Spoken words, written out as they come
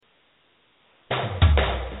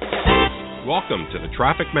Welcome to the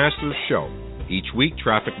Traffic Masters Show. Each week,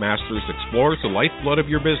 Traffic Masters explores the lifeblood of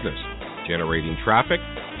your business, generating traffic,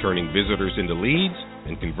 turning visitors into leads,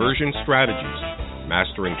 and conversion strategies.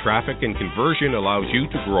 Mastering traffic and conversion allows you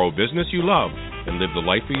to grow a business you love and live the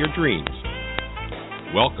life of your dreams.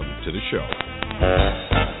 Welcome to the show.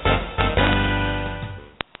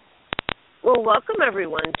 Well, welcome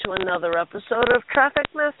everyone to another episode of Traffic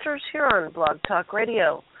Masters here on Blog Talk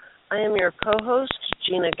Radio. I am your co-host,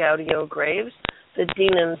 Gina Gaudio-Graves, the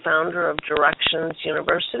Dean and founder of Directions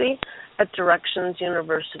University at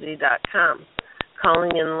directionsuniversity.com,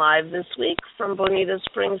 calling in live this week from Bonita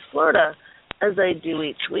Springs, Florida, as I do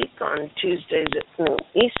each week on Tuesdays at noon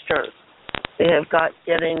Eastern. They have got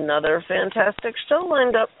yet another fantastic show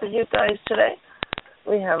lined up for you guys today.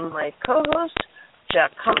 We have my co-host,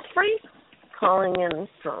 Jack Humphrey, calling in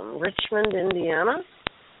from Richmond, Indiana.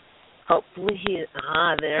 Hopefully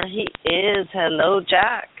there he is. Hello,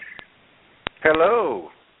 Jack. Hello.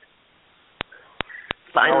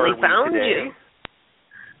 Finally found today?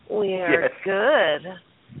 you. We are good.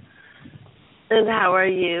 And how are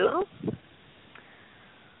you?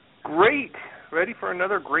 Great. Ready for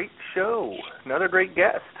another great show. Another great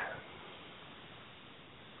guest.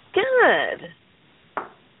 Good.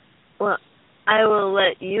 Well, I will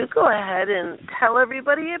let you go ahead and tell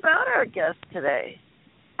everybody about our guest today.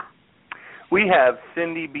 We have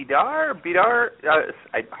Cindy Bidar.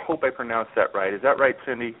 I hope I pronounced that right. Is that right,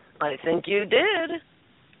 Cindy? I think you did.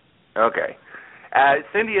 Okay.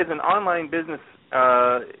 Cindy is an online business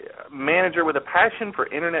manager with a passion for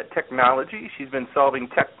Internet technology. She's been solving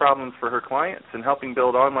tech problems for her clients and helping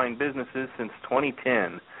build online businesses since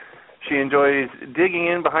 2010. She enjoys digging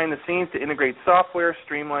in behind the scenes to integrate software,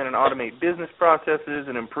 streamline and automate business processes,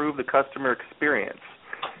 and improve the customer experience.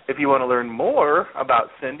 If you want to learn more about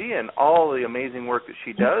Cindy and all the amazing work that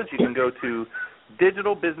she does, you can go to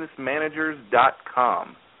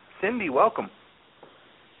digitalbusinessmanagers.com. Cindy, welcome.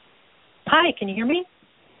 Hi, can you hear me?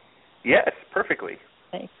 Yes, perfectly.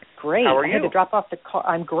 Thanks. Great. How are you? I had to drop off the call.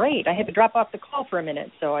 I'm great. I had to drop off the call for a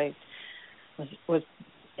minute, so I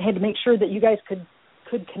had to make sure that you guys could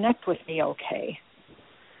connect with me okay.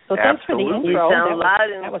 So thanks for the intro. You sound loud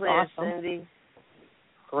and that was clear, awesome. Cindy.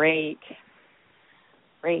 Great.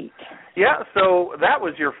 Yeah, so that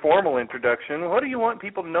was your formal introduction. What do you want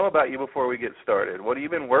people to know about you before we get started? What have you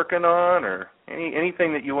been working on, or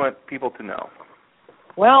anything that you want people to know?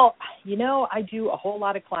 Well, I do a whole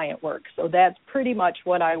lot of client work, so that's pretty much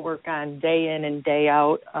what I work on day in and day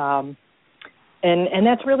out, and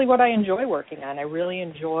that's really what I enjoy working on. I really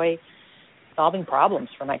enjoy solving problems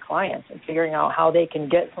for my clients and figuring out how they can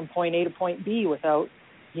get from point A to point B without,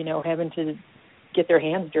 having to get their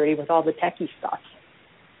hands dirty with all the techie stuff.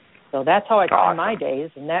 So that's how I spend my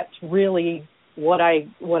days, and that's really what I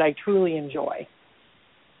truly enjoy.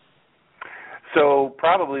 So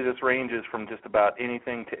probably this ranges from just about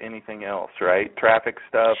anything to anything else, right? Traffic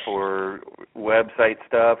stuff or website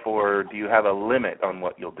stuff, or do you have a limit on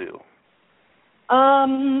what you'll do?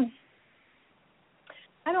 I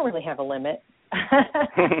don't really have a limit. I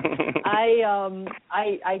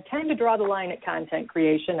tend to draw the line at content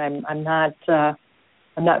creation. I'm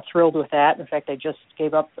not thrilled with that. In fact, I just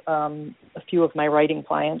gave up a few of my writing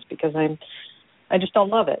clients because I just don't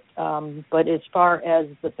love it. But as far as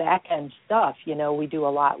the back end stuff, we do a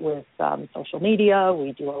lot with social media.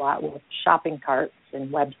 We do a lot with shopping carts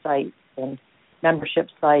and websites and membership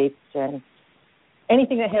sites, and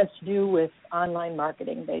anything that has to do with online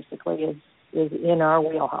marketing basically is in our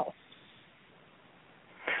wheelhouse.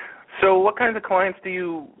 So what kinds of clients do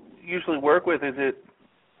you usually work with? Is it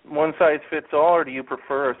one size fits all, or do you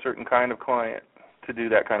prefer a certain kind of client to do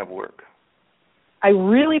that kind of work? I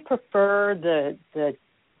really prefer the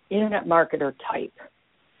internet marketer type.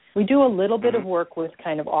 We do a little bit of work with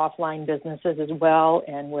kind of offline businesses as well,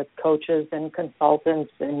 and with coaches and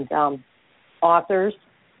consultants and authors.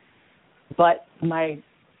 But my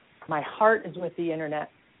heart is with the internet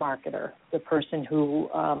marketer, the person who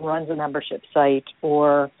runs a membership site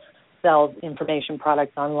or sells information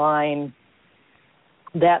products online.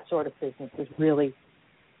 That sort of business is really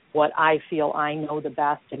what I feel I know the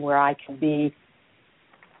best and where I can be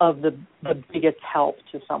of the biggest help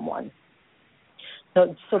to someone.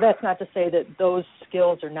 So that's not to say that those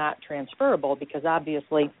skills are not transferable, because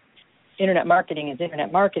obviously internet marketing is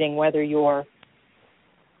internet marketing, whether you're,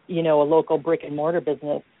 a local brick and mortar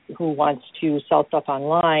business who wants to sell stuff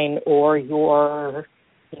online, or you're,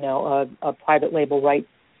 a private label rights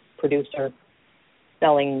producer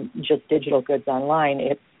selling just digital goods online.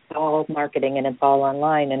 It's all marketing and it's all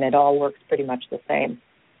online, and it all works pretty much the same.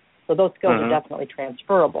 So those skills are definitely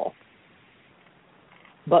transferable.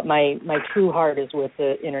 But my true heart is with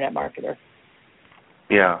the internet marketer.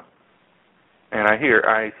 Yeah. And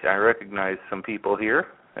I recognize some people here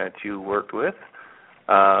that you worked with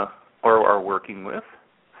or are working with,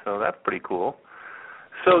 so that's pretty cool.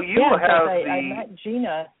 So you have I met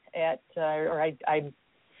Gina at, I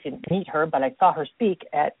didn't meet her, but I saw her speak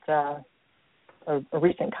at a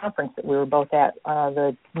recent conference that we were both at,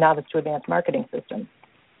 the Novice to Advanced Marketing System.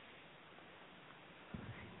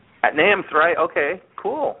 At NAMS, right? Okay,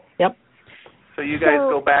 cool. Yep. So you guys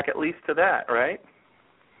go back at least to that, right?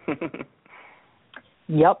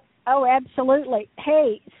 Yep. Oh, absolutely.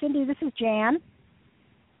 Hey, Cindy, this is Jan.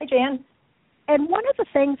 Hi, Jan. And one of the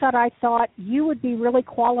things that I thought you would be really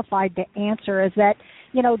qualified to answer is that,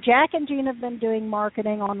 Jack and Jean have been doing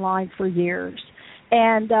marketing online for years.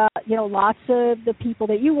 And, lots of the people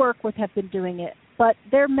that you work with have been doing it. But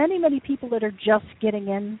there are many, many people that are just getting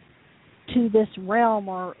into this realm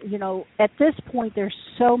or, at this point there's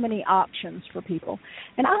so many options for people.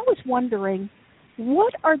 And I was wondering,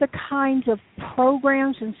 what are the kinds of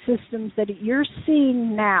programs and systems that you're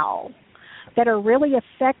seeing now that are really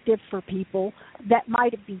effective for people that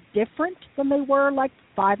might be different than they were like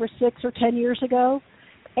 5 or 6 or 10 years ago?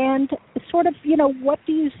 And sort of, what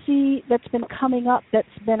do you see that's been coming up that's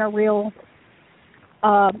been a real,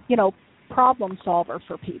 problem solver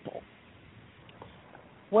for people?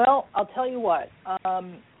 Well, I'll tell you what.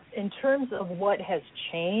 In terms of what has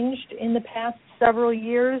changed in the past several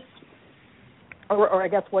years, or I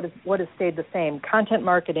guess what has stayed the same, content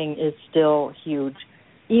marketing is still huge.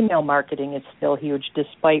 Email marketing is still huge,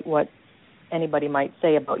 despite what anybody might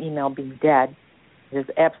say about email being dead. It is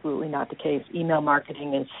absolutely not the case. Email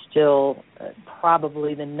marketing is still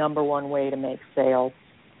probably the number one way to make sales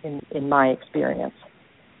in my experience.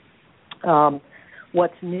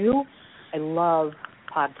 What's new? I love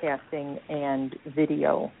podcasting and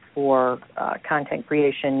video for content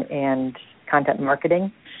creation and content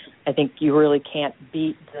marketing. I think you really can't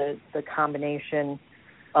beat the combination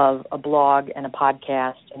of a blog and a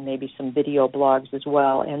podcast and maybe some video blogs as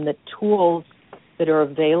well. And the tools that are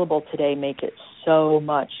available today make it so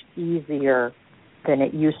much easier than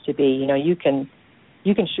it used to be. You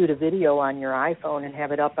can shoot a video on your iPhone and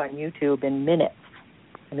have it up on YouTube in minutes.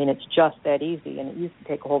 I mean, it's just that easy, and it used to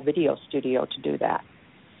take a whole video studio to do that.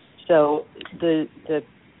 So the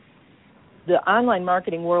online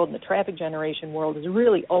marketing world and the traffic generation world is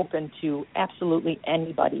really open to absolutely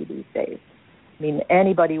anybody these days. I mean,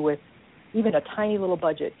 anybody with even a tiny little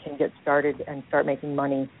budget can get started and start making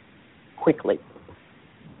money quickly.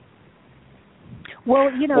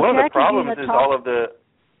 Well, one of the problems is all of the.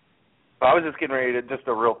 I was just getting ready to just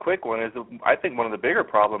a real quick one. Is I think one of the bigger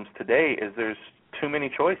problems today is there's too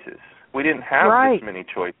many choices. We didn't have this many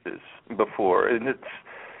choices before, and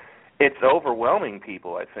it's overwhelming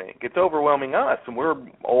people, I think. It's overwhelming us, and we're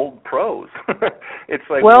old pros. It's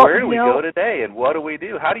like, where do we go today, and what do we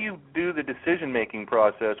do? How do you do the decision-making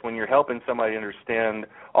process when you're helping somebody understand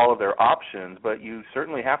all of their options, but you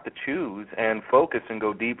certainly have to choose and focus and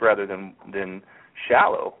go deep rather than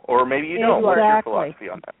shallow? Or maybe you don't. What's your philosophy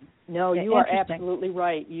on that? No, you are absolutely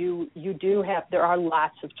right. You do have, there are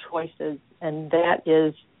lots of choices, and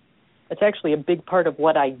it's actually a big part of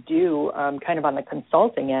what I do, kind of on the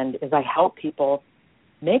consulting end, is I help people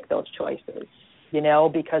make those choices,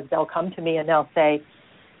 because they'll come to me and they'll say,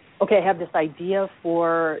 okay, I have this idea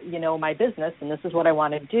for, my business, and this is what I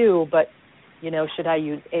want to do, but, should I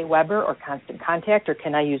use Aweber or Constant Contact, or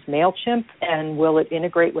can I use MailChimp, and will it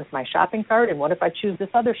integrate with my shopping cart, and what if I choose this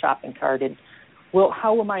other shopping cart, and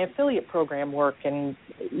how will my affiliate program work, and,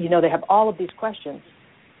 they have all of these questions.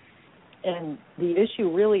 And the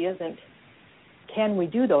issue really isn't can we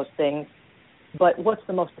do those things, but what's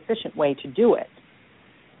the most efficient way to do it?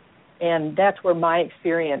 And that's where my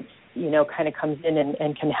experience, kind of comes in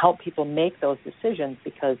and can help people make those decisions,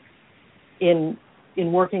 because in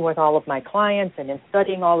working with all of my clients and in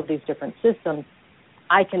studying all of these different systems,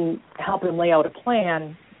 I can help them lay out a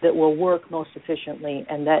plan that will work most efficiently,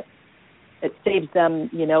 and that it saves them,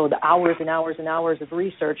 the hours and hours and hours of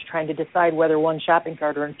research trying to decide whether one shopping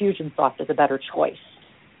cart or Infusionsoft is a better choice.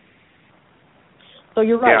 So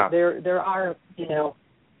you're right. Yeah. There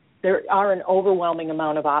are an overwhelming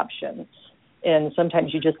amount of options, and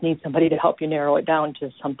sometimes you just need somebody to help you narrow it down to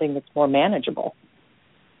something that's more manageable.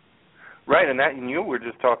 Right, and you were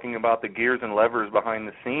just talking about the gears and levers behind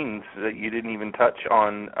the scenes that you didn't even touch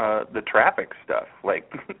on, the traffic stuff. Like,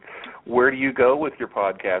 where do you go with your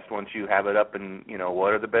podcast once you have it up, and,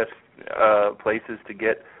 what are the best places to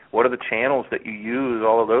get, what are the channels that you use,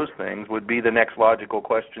 all of those things would be the next logical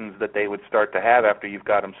questions that they would start to have after you've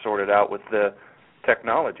got them sorted out with the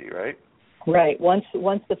technology, right? Right. Once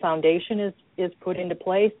the foundation is put into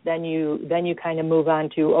place, then you kind of move on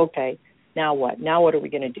to, okay, Now what? Now what are we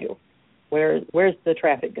going to do? Where's the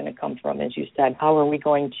traffic going to come from? As you said, how are we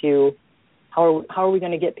going to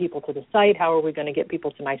get people to the site? How are we going to get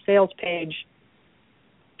people to my sales page?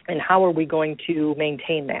 And how are we going to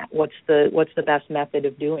maintain that? What's the best method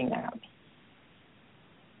of doing that?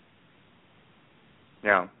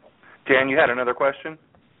 Yeah. Jan, you had another question?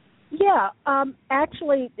 Yeah,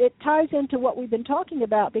 actually, it ties into what we've been talking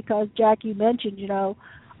about because, Jack, you mentioned,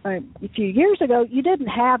 a few years ago, you didn't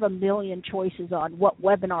have a million choices on what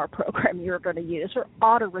webinar program you were going to use, or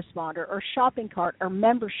autoresponder, or shopping cart, or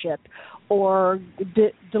membership, or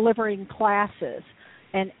delivering classes,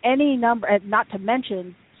 and any number, and not to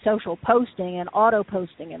mention social posting and auto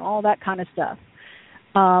posting and all that kind of stuff.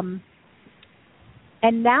 And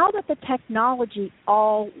now that the technology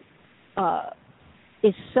all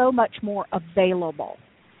is so much more available,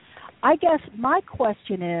 I guess my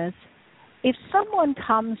question is, if someone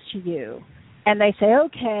comes to you and they say,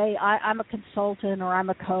 okay, I'm a consultant or I'm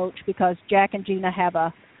a coach because Jack and Gina have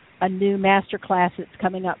a new master class that's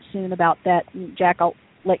coming up soon about that. And Jack, I'll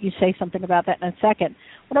let you say something about that in a second.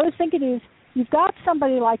 What I was thinking is, you've got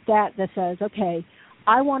somebody like that says, okay,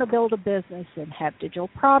 I want to build a business and have digital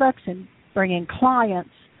products and bring in clients.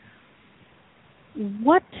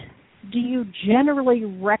 What do you generally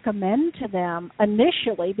recommend to them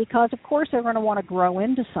initially? Because, of course, they're going to want to grow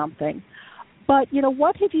into something. But,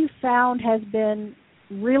 what have you found has been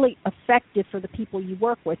really effective for the people you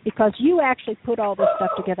work with? Because you actually put all this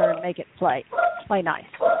stuff together and make it play nice.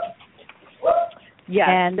 Yes,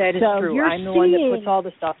 and that is so true. I'm the one that puts all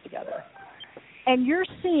the stuff together. And you're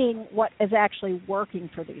seeing what is actually working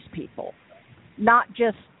for these people, not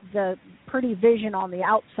just the pretty vision on the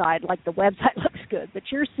outside, like the website looks good, but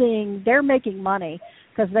you're seeing they're making money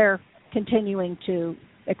because they're continuing to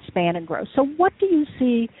expand and grow. So what do you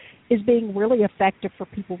see is being really effective for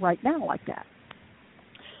people right now like that?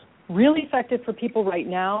 Really effective for people right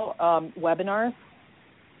now, webinars.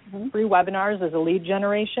 Mm-hmm. Free webinars as a lead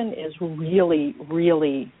generation is really,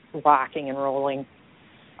 really rocking and rolling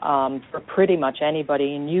for pretty much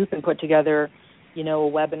anybody. And you can put together, a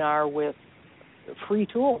webinar with free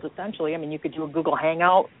tools, essentially. I mean, you could do a Google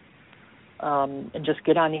Hangout and just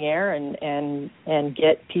get on the air and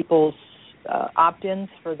get people's opt-ins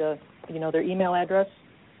for their email address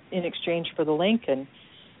in exchange for the link, and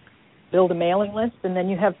build a mailing list, and then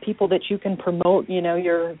you have people that you can promote,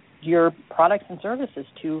 your products and services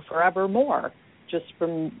to forevermore, just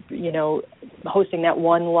from, hosting that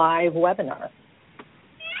one live webinar.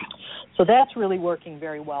 So that's really working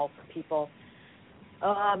very well for people.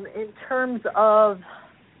 In terms of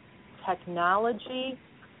technology,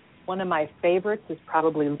 one of my favorites is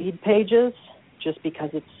probably Lead Pages, just because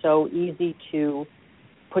it's so easy to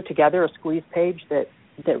put together a squeeze page that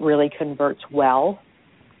really converts well.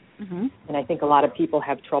 Mm-hmm. And I think a lot of people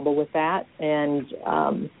have trouble with that. And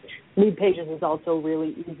Lead Pages is also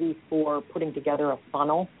really easy for putting together a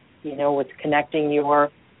funnel. It's connecting your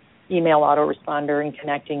email autoresponder and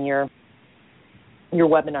connecting your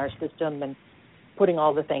webinar system and putting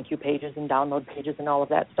all the thank you pages and download pages and all of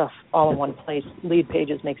that stuff all in one place. Lead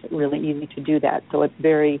Pages makes it really easy to do that. So it's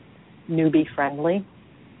very newbie friendly.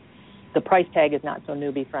 The price tag is not so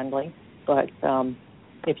newbie friendly, but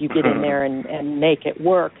if you get in there and make it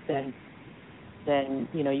work, then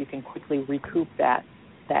you can quickly recoup that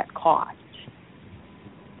cost.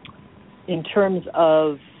 In terms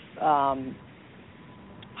of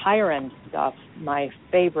higher end stuff, my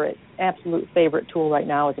absolute favorite tool right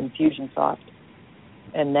now is Infusionsoft,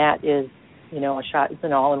 and that is it's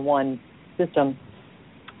an all-in-one system,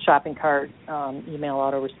 shopping cart, email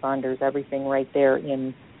autoresponders, everything right there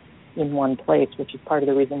in one place, which is part of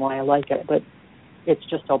the reason why I like it. But it's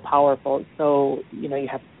just so powerful. So, you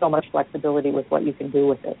have so much flexibility with what you can do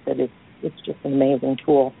with it that it's just an amazing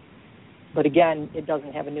tool. But again, it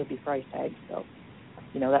doesn't have a newbie price tag. So,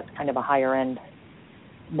 that's kind of a higher end,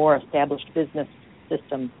 more established business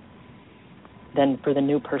system than for the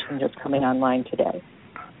new person just coming online today.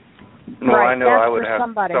 Well, right, I know I would have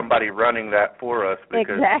somebody running that for us,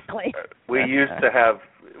 because exactly.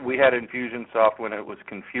 We had Infusionsoft when it was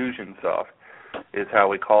Confusionsoft, is how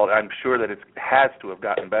we called it. I'm sure that it has to have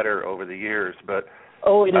gotten better over the years, but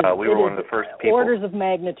we were one of the first people. Orders of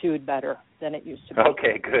magnitude better than it used to be.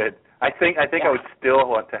 Okay, good. I think I would still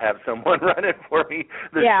want to have someone run it for me.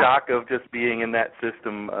 The shock of just being in that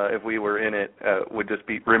system, if we were in it, would just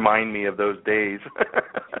remind me of those days.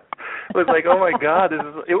 It was like, oh my God,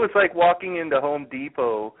 it was like walking into Home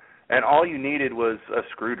Depot and all you needed was a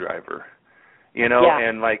screwdriver.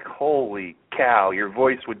 And like, holy cow, your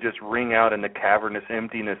voice would just ring out in the cavernous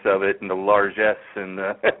emptiness of it and the largesse and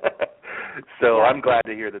So I'm glad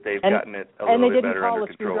to hear that they've gotten it a little bit better under control. And they didn't call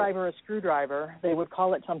a screwdriver a screwdriver. They would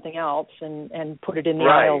call it something else and put it in the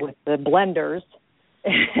aisle with the blenders.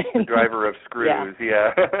 The driver of screws,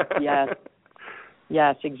 yeah.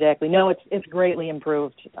 Yes, exactly. No, it's greatly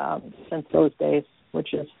improved since those days,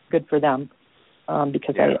 which is good for them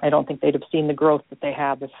because I don't think they'd have seen the growth that they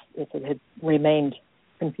have if it had remained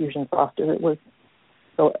Confusionsoft as it was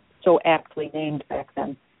so aptly named back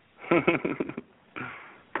then.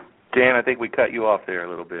 Jan, I think we cut you off there a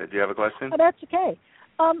little bit. Do you have a question? Oh, that's okay.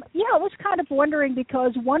 I was kind of wondering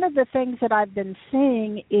because one of the things that I've been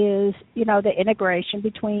seeing is, the integration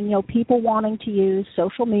between, people wanting to use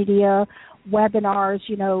social media, webinars.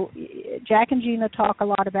 Jack and Gina talk a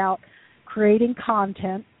lot about creating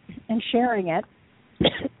content and sharing it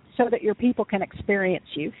so that your people can experience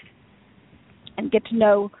you and get to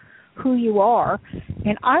know who you are.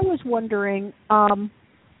 And I was wondering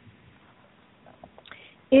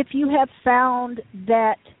if you have found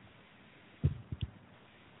that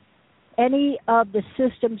any of the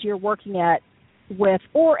systems you're working with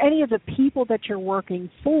or any of the people that you're working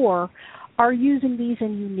for are using these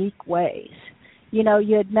in unique ways. You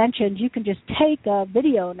had mentioned you can just take a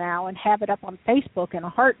video now and have it up on Facebook in a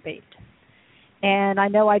heartbeat. And I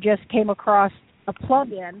know I just came across a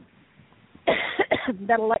plugin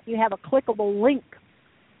that'll let you have a clickable link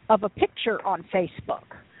of a picture on Facebook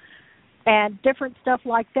and different stuff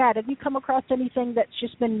like that. Have you come across anything that's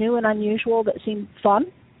just been new and unusual that seemed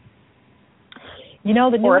fun? The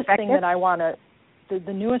newest thing that I want to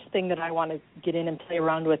the newest thing that I want to get in and play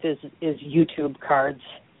around with is YouTube cards,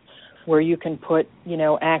 where you can put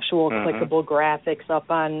actual clickable graphics up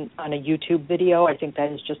on a YouTube video. I think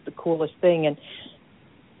that is just the coolest thing. And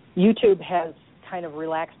YouTube has kind of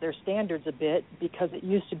relaxed their standards a bit because it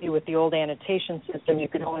used to be with the old annotation system you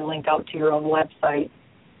could only link out to your own website.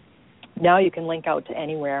 Now you can link out to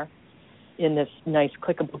anywhere in this nice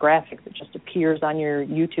clickable graphic that just appears on your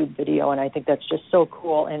YouTube video, and I think that's just so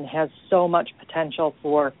cool and has so much potential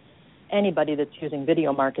for anybody that's using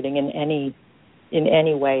video marketing in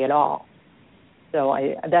any way at all. So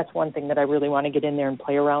that's one thing that I really want to get in there and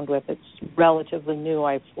play around with. It's relatively new.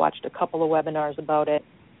 I've watched a couple of webinars about it,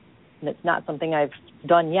 and it's not something I've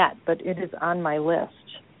done yet, but it is on my list.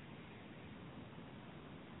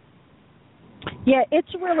 Yeah, it's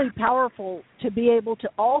really powerful to be able to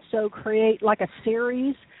also create like a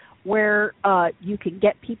series where you can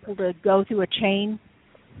get people to go through a chain,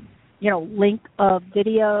 link of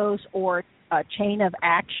videos or a chain of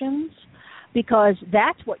actions, because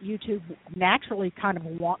that's what YouTube naturally kind of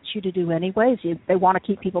wants you to do anyways. They want to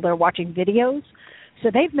keep people there watching videos. So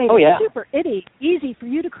they've made it super easy for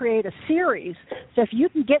you to create a series. So if you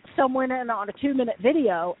can get someone in on a 2-minute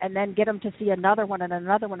video and then get them to see another one and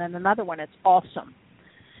another one and another one, it's awesome.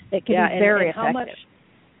 It can be very effective.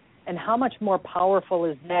 How much more powerful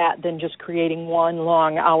is that than just creating one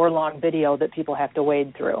long, hour-long video that people have to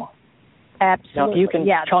wade through? Absolutely. Now, if you can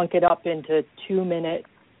chunk it up into 2-minute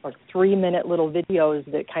or 3-minute little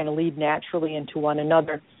videos that kind of lead naturally into one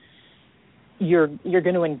another, you're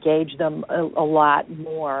going to engage them a lot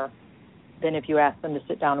more than if you ask them to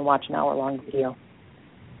sit down and watch an hour-long video.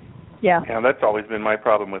 Yeah, that's always been my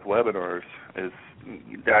problem with webinars is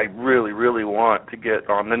I really, really want to get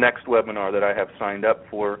on the next webinar that I have signed up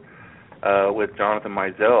for with Jonathan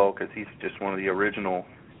Mizell, because he's just one of the original.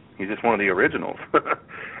 He's just one of the originals,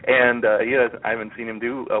 and I haven't seen him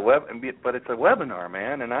do but it's a webinar,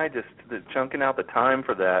 man, and chunking out the time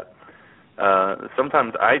for that.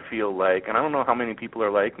 Sometimes I feel like, and I don't know how many people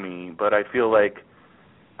are like me, but I feel like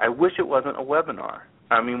I wish it wasn't a webinar.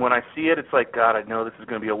 I mean, when I see it, it's like, God, I know this is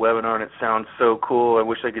going to be a webinar, and it sounds so cool. I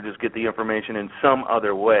wish I could just get the information in some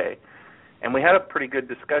other way. And we had a pretty good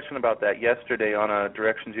discussion about that yesterday on a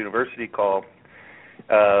Directions University call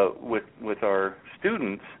with our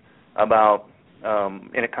students about,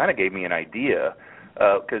 and it kind of gave me an idea,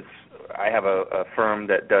 because I have a firm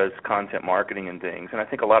that does content marketing and things, and I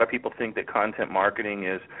think a lot of people think that content marketing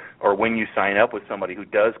is, or when you sign up with somebody who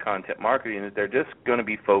does content marketing, that they're just going to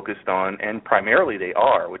be focused on, and primarily they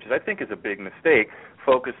are, which I think is a big mistake,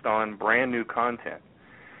 focused on brand new content.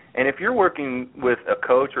 And if you're working with a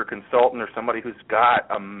coach or consultant or somebody who's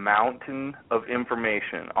got a mountain of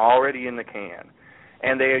information already in the can,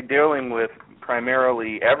 and they are dealing with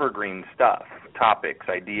primarily evergreen stuff, topics,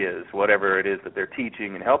 ideas, whatever it is that they're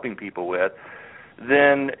teaching and helping people with,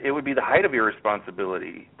 then it would be the height of your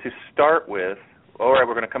responsibility to start with, all right,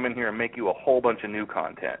 we're going to come in here and make you a whole bunch of new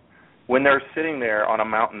content, when they're sitting there on a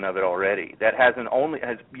mountain of it already. That has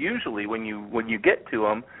usually when you get to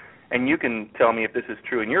them, and you can tell me if this is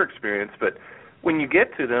true in your experience, but when you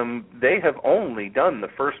get to them, they have only done the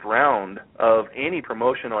first round of any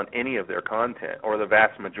promotion on any of their content, or the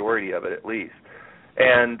vast majority of it at least.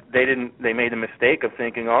 And they made the mistake of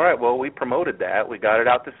thinking, all right, well, we promoted that. We got it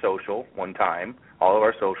out to social one time, all of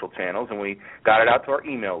our social channels, and we got it out to our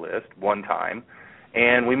email list one time,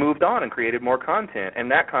 and we moved on and created more content, and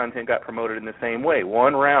that content got promoted in the same way.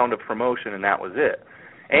 One round of promotion, and that was it.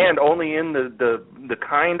 And only in the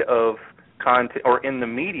kind of content, or in the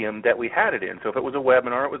medium that we had it in. So if it was a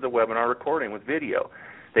webinar, it was a webinar recording with video.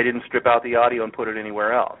 They didn't strip out the audio and put it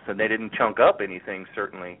anywhere else, and they didn't chunk up anything,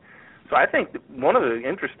 certainly. So I think one of the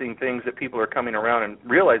interesting things that people are coming around and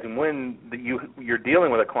realizing when you're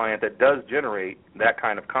dealing with a client that does generate that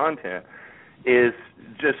kind of content is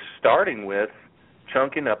just starting with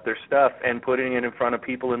chunking up their stuff and putting it in front of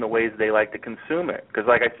people in the ways they like to consume it. Because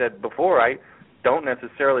like I said before, I don't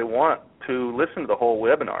necessarily want to listen to the whole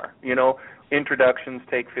webinar. You know, introductions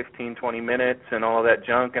take 15, 20 minutes and all of that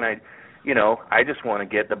junk, and I just want to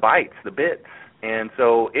get the bites, the bits. And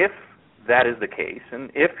so if that is the case,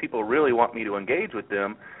 and if people really want me to engage with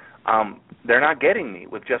them, they're not getting me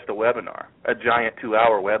with just a webinar, a giant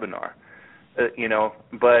 2-hour webinar.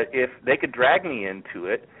 But if they could drag me into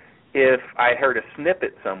it, if I heard a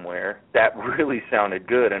snippet somewhere that really sounded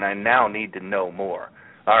good and I now need to know more,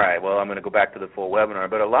 all right, well, I'm going to go back to the full webinar.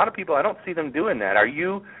 But a lot of people, I don't see them doing that. Are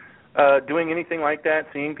you doing anything like that,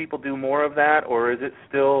 seeing people do more of that, or is it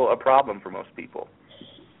still a problem for most people?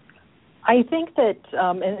 I think that,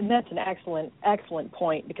 and that's an excellent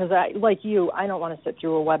point, because like you, I don't want to sit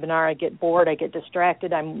through a webinar. I get bored. I get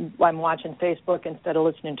distracted. I'm watching Facebook instead of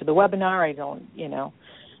listening to the webinar. I don't,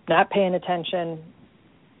 not paying attention.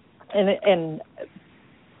 And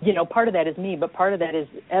part of that is me, but part of that is,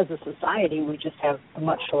 as a society, we just have a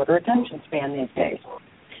much shorter attention span these days.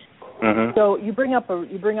 Mm-hmm. So you bring up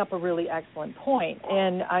a really excellent point,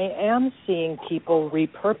 and I am seeing people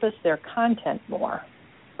repurpose their content more.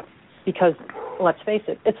 Because, let's face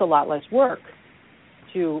it, it's a lot less work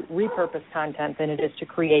to repurpose content than it is to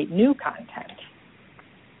create new content.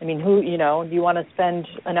 I mean, do you want to spend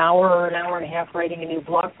an hour or an hour and a half writing a new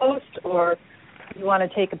blog post, or do you want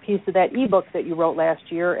to take a piece of that ebook that you wrote last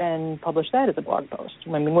year and publish that as a blog post? I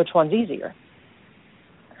mean, which one's easier?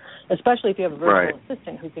 Especially if you have a virtual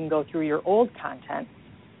assistant who can go through your old content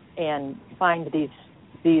and find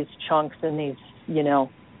these chunks and these,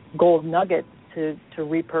 gold nuggets to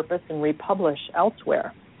repurpose and republish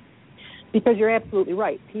elsewhere. Because you're absolutely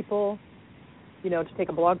right. People, to take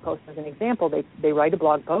a blog post as an example, they write a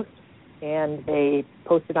blog post and they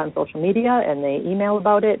post it on social media and they email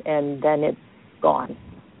about it, and then it's gone,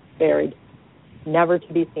 buried, never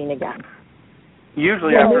to be seen again.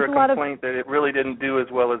 Usually after a complaint that it really didn't do as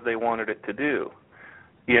well as they wanted it to do.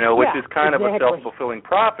 Which is kind of a self-fulfilling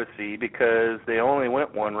prophecy, because they only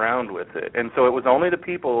went one round with it. And so it was only the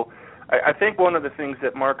people. I think one of the things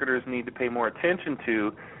that marketers need to pay more attention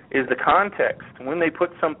to is the context. When they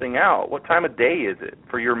put something out, what time of day is it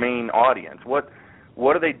for your main audience? What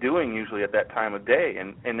are they doing usually at that time of day?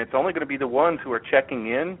 And it's only going to be the ones who are checking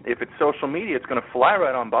in. If it's social media, it's going to fly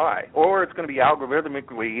right on by, or it's going to be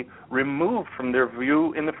algorithmically removed from their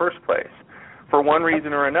view in the first place for one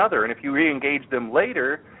reason or another. And if you re-engage them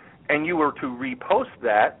later and you were to repost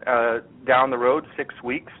that down the road, 6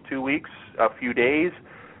 weeks, 2 weeks, a few days,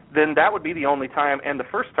 then that would be the only time and the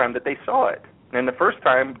first time that they saw it. And the first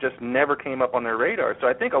time just never came up on their radar. So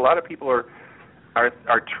I think a lot of people are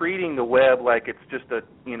treating the web like it's just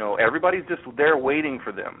everybody's just there waiting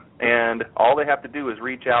for them. And all they have to do is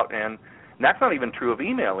reach out, and that's not even true of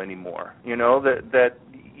email anymore. That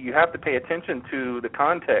you have to pay attention to the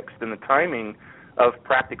context and the timing of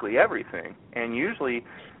practically everything. And usually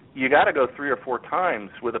you got to go 3 or 4 times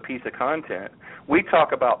with a piece of content. We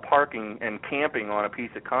talk about parking and camping on a piece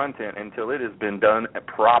of content until it has been done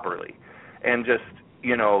properly, and just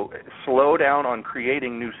slow down on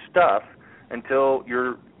creating new stuff until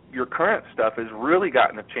your current stuff has really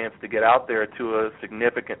gotten a chance to get out there to a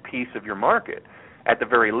significant piece of your market at the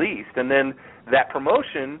very least. And then that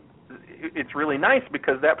promotion, it's really nice,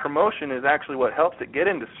 because that promotion is actually what helps it get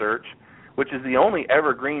into search, which is the only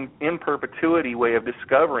evergreen, in perpetuity way of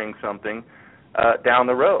discovering something down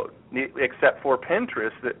the road, except for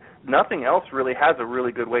Pinterest. That nothing else really has a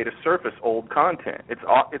really good way to surface old content. It's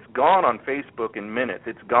gone on Facebook in minutes.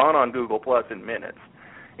 It's gone on Google Plus in minutes.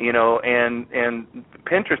 And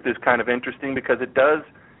Pinterest is kind of interesting because it does,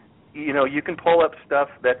 you can pull up stuff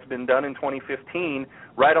that's been done in 2015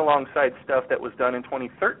 right alongside stuff that was done in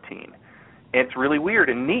 2013. It's really weird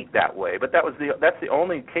and neat that way, but that's the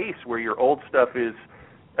only case where your old stuff is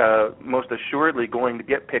most assuredly going to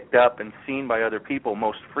get picked up and seen by other people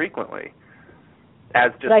most frequently.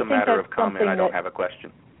 as just a matter of comment, I don't have a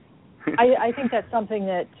question. I think that's something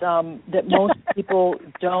that that most people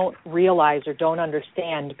don't realize or don't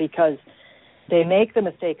understand, because they make the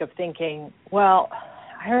mistake of thinking, well,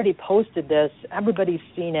 I already posted this, everybody's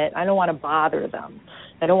seen it, I don't want to bother them.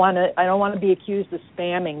 I don't want to be accused of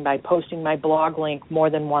spamming by posting my blog link more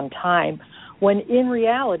than one time, when in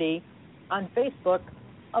reality on Facebook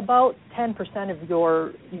about 10% of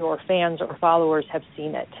your fans or followers have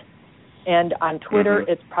seen it. And on Twitter,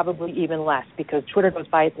 it's probably even less, because Twitter goes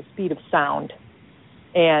by at the speed of sound.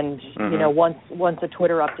 And, you know, once a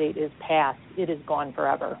Twitter update is passed, it is gone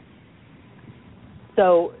forever.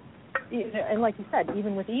 So, and like you said,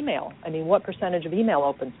 even with email, I mean, what percentage of email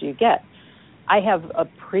opens do you get? I have a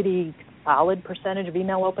pretty solid percentage of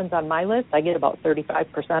email opens on my list. I get about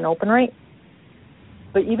 35% open rate.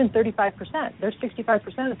 But even 35%, there's 65%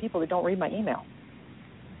 of the people that don't read my email.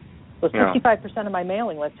 So 65% of my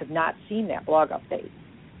mailing list have not seen that blog update.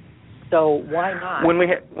 So why not,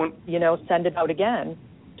 send it out again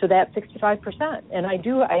to that 65%? And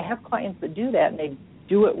I have clients that do that, and they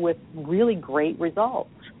do it with really great results.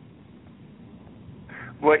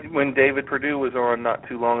 When David Perdue was on not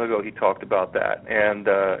too long ago, he talked about that,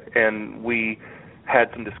 and we had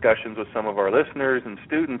some discussions with some of our listeners and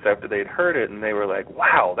students after they'd heard it, and they were like,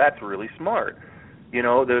 "Wow, that's really smart." You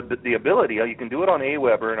know, the ability, you can do it on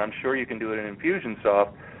Aweber, and I'm sure you can do it in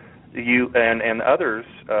Infusionsoft, and others,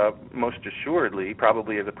 most assuredly,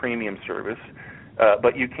 probably as a premium service,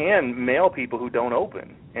 but you can mail people who don't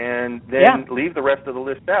open, and then leave the rest of the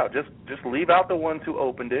list out. Just leave out the ones who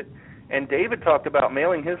opened it. And David talked about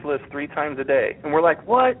mailing his list 3 times a day. And we're like,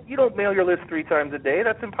 what? You don't mail your list 3 times a day?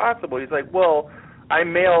 That's impossible. He's like, well, I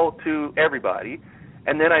mail to everybody,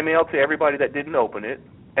 and then I mail to everybody that didn't open it,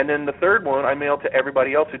 and then the third one I mail to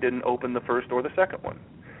everybody else who didn't open the first or the second one.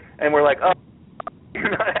 And we're like, oh,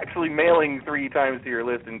 you're not actually mailing 3 times to your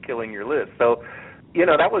list and killing your list. So, you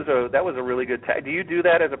know, that was a really good do you do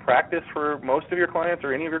that as a practice for most of your clients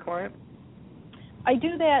or any of your clients? I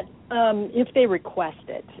do that if they request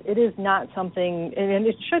it. It is not something, and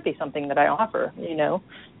it should be something that I offer. You know,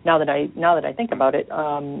 now that I think about it,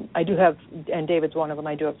 I do have, and David's one of them.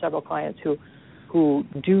 I do have several clients who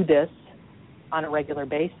do this on a regular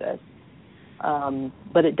basis.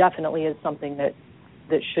 But it definitely is something that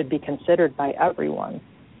should be considered by everyone.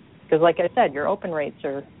 Because, like I said, your open rates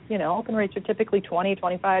are typically 20,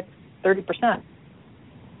 25, 30%.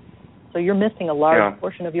 So you're missing a large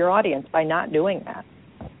portion of your audience by not doing that.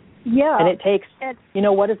 Yeah. And it takes,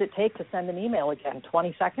 what does it take to send an email again?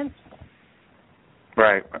 20 seconds?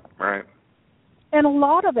 Right. And a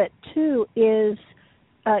lot of it, too, is,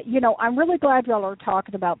 I'm really glad y'all are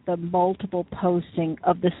talking about the multiple posting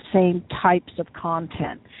of the same types of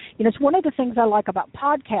content. You know, it's one of the things I like about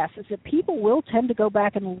podcasts is that people will tend to go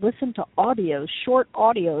back and listen to short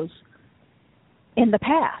audios in the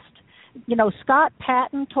past. You know, Scott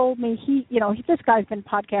Patton told me this guy's been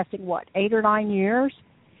podcasting, 8 or 9 years?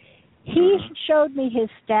 He showed me his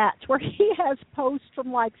stats where he has posts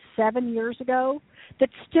from 7 years ago that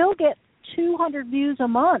still get 200 views a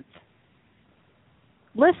month.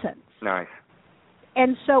 Listens. Nice.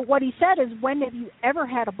 And so what he said is, when have you ever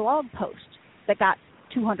had a blog post that got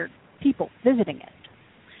 200 people visiting it?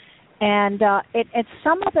 And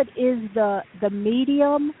some of it is the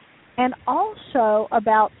medium, and also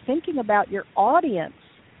about thinking about your audience,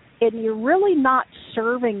 and you're really not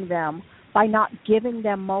serving them by not giving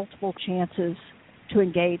them multiple chances to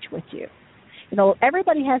engage with you. You know,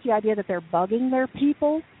 everybody has the idea that they're bugging their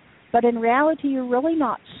people, but in reality, you're really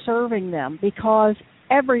not serving them because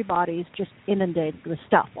everybody's just inundated with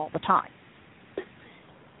stuff all the time.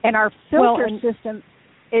 And our filter system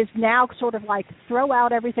is now sort of throw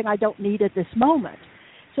out everything I don't need at this moment.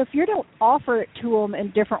 So if you don't offer it to them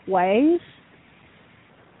in different ways,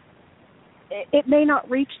 it may not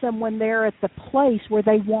reach them when they're at the place where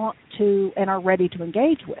they want to and are ready to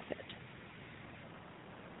engage with it.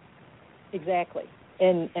 Exactly.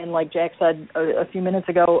 And like Jack said a few minutes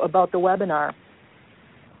ago about the webinar,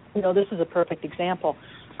 this is a perfect example.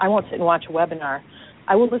 I won't sit and watch a webinar.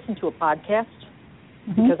 I will listen to a podcast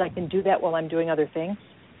because I can do that while I'm doing other things,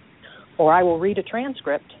 or I will read a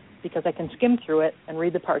transcript because I can skim through it and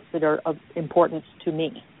read the parts that are of importance to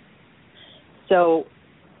me. So,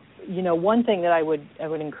 one thing that I would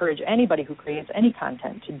encourage anybody who creates any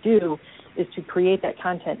content to do is to create that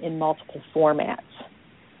content in multiple formats.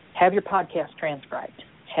 Have your podcast transcribed.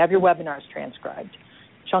 Have your webinars transcribed.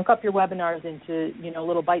 Chunk up your webinars into,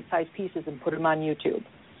 little bite-sized pieces and put them on YouTube.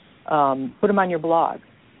 Put them on your blog.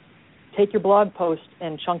 Take your blog post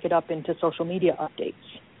and chunk it up into social media updates.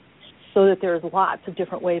 so that there's lots of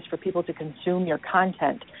different ways for people to consume your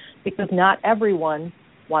content, because not everyone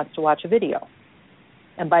wants to watch a video.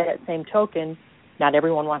 And by that same token, not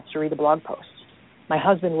everyone wants to read a blog post. My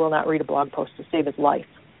husband will not read a blog post to save his life,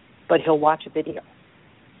 but he'll watch a video.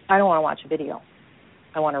 I don't want to watch a video.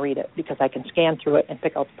 I want to read it because I can scan through it and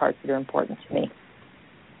pick out the parts that are important to me.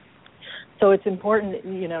 So it's important,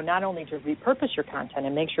 not only to repurpose your content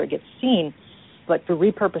and make sure it gets seen, but to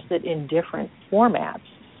repurpose it in different formats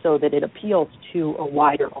so that it appeals to a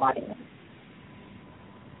wider audience.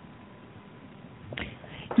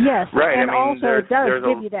 Yes, right. And also it does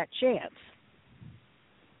give you that chance.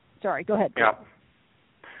 Sorry, go ahead. Yeah.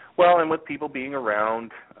 Well, and with people being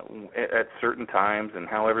around at certain times and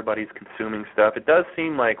how everybody's consuming stuff, it does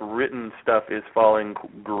seem like written stuff is falling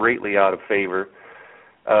greatly out of favor,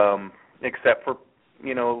 except for,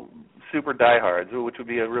 super diehards, which would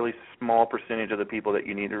be a really small percentage of the people that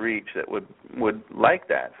you need to reach that would like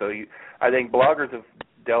that. So I think bloggers have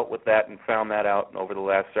dealt with that and found that out over the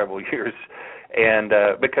last several years, and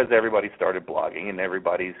because everybody started blogging and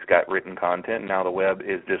everybody's got written content, and now the web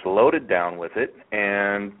is just loaded down with it,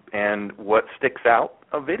 and what sticks out,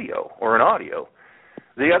 a video or an audio.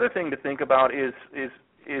 The other thing to think about is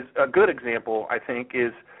a good example, I think,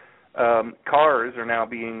 is cars are now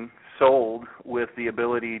being sold with the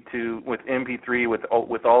ability with MP3, with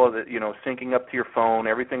all of the, syncing up to your phone,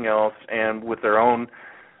 everything else, and with their own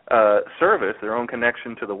service, their own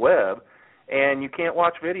connection to the web, and you can't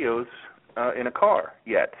watch videos in a car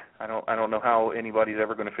yet. I don't know how anybody's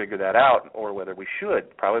ever going to figure that out, or whether we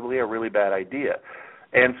should. Probably a really bad idea.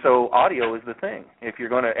 And so audio is the thing. If you're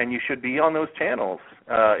going to, and you should be on those channels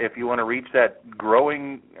if you want to reach that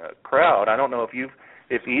growing crowd. I don't know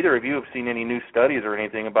if either of you have seen any new studies or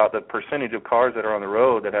anything about the percentage of cars that are on the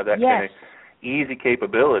road that have that kind of easy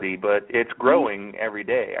capability, but it's growing every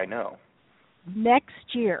day, I know.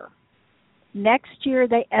 Next year,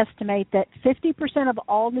 they estimate that 50% of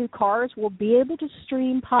all new cars will be able to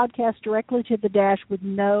stream podcasts directly to the dash with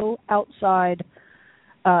no outside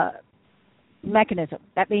mechanism.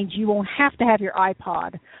 That means you won't have to have your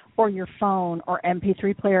iPod or your phone or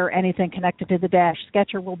MP3 player or anything connected to the dash.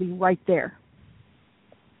 Sketcher will be right there.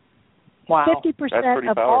 Wow.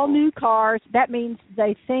 50% of all new cars, that means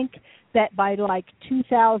they think that by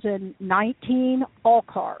 2019, all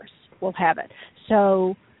cars will have it.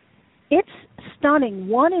 So it's stunning.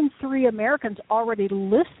 1 in 3 Americans already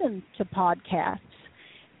listen to podcasts,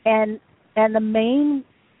 and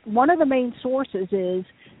one of the main sources is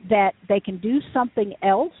that they can do something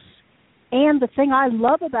else. And the thing I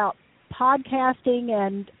love about podcasting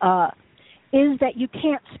is that you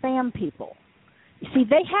can't spam people. You see,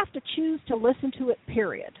 they have to choose to listen to it,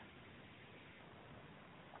 period.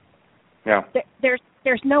 Yeah.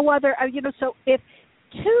 There's no other, so if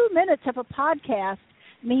 2 minutes of a podcast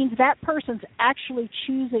means that person's actually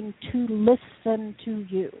choosing to listen to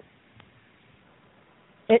you.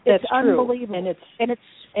 It's unbelievable. And it's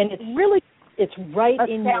really it's right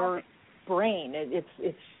astounding. in your brain. It's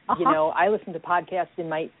I listen to podcasts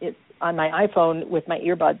on my iPhone with my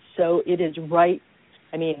earbuds, so it is right.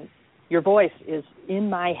 I mean, your voice is in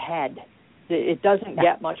my head. It doesn't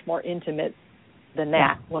get much more intimate than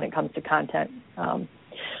that when it comes to content.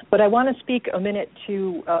 But I want to speak a minute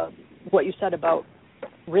to what you said about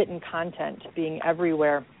written content being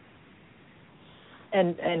everywhere,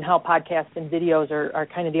 and how podcasts and videos are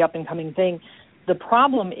kind of the up-and-coming thing. The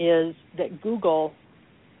problem is that Google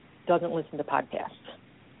doesn't listen to podcasts,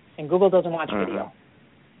 and Google doesn't watch video.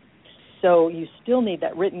 So you still need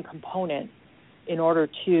that written component in order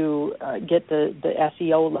to get the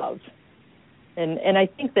SEO love. And I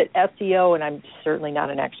think that SEO, and I'm certainly not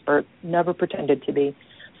an expert, never pretended to be,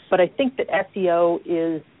 but I think that SEO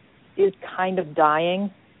is kind of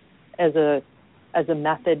dying as a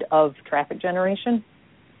method of traffic generation.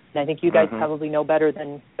 And I think you guys probably know better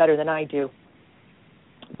than I do.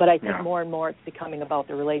 But I think more and more it's becoming about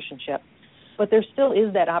the relationship. But there still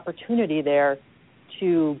is that opportunity there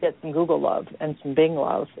to get some Google love and some Bing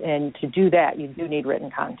love. And to do that, you do need written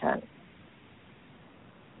content.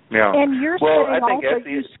 Yeah. And you're saying also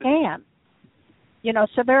you scan.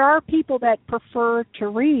 So there are people that prefer to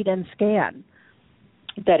read and scan.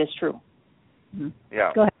 That is true. Mm-hmm.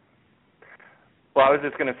 Yeah. Go ahead. Well, I was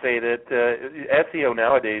just going to say that SEO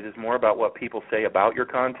nowadays is more about what people say about your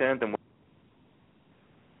content than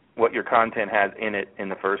what your content has in it in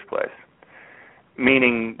the first place.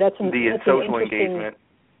 Meaning that's social engagement.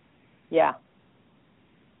 Yeah.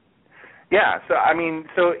 Yeah. So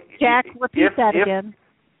Jack, repeat that again.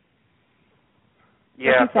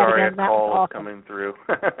 Yeah, sorry, a call was coming through.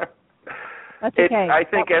 That's okay. I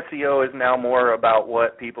think SEO is now more about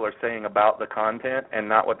what people are saying about the content and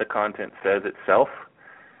not what the content says itself.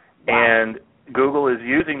 Wow. And Google is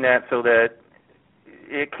using that so that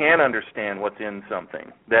it can understand what's in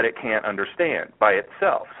something that it can't understand by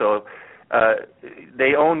itself. So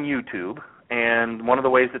they own YouTube, and one of the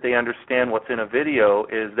ways that they understand what's in a video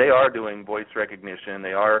is they are doing voice recognition.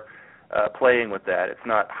 They are playing with that. It's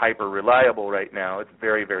not hyper reliable right now. It's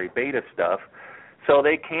very, very beta stuff. So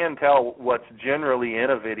they can tell what's generally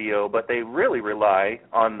in a video, but they really rely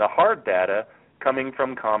on the hard data coming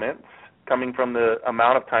from comments, coming from the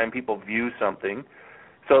amount of time people view something,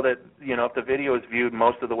 so that, if the video is viewed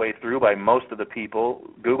most of the way through by most of the people,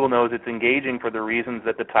 Google knows it's engaging for the reasons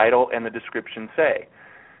that the title and the description say.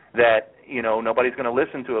 That, nobody's going to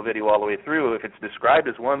listen to a video all the way through if it's described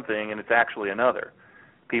as one thing and it's actually another.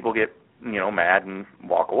 People get, mad and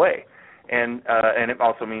walk away. And it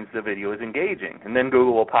also means the video is engaging. And then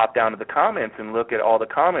Google will pop down to the comments and look at all the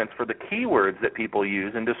comments for the keywords that people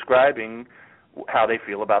use in describing how they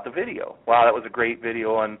feel about the video. Wow, that was a great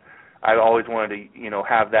video, and I've always wanted to,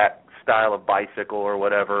 have that style of bicycle or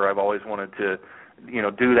whatever. I've always wanted to,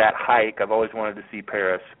 do that hike. I've always wanted to see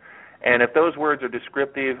Paris. And if those words are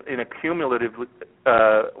descriptive in a cumulative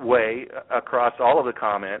way across all of the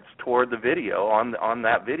comments toward the video, on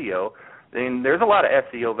that video, then there's a lot of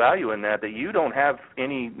SEO value in that you don't have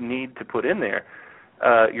any need to put in there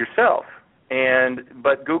yourself.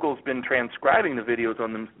 But Google's been transcribing the videos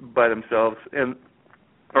by themselves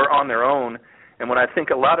or on their own. And what I think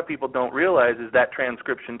a lot of people don't realize is that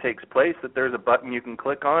transcription takes place, that there's a button you can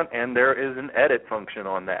click on, and there is an edit function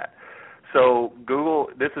on that. So Google,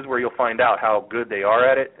 this is where you'll find out how good they are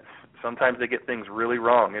at it. Sometimes they get things really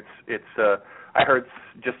wrong. I heard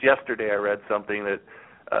just yesterday, I read something that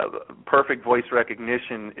perfect voice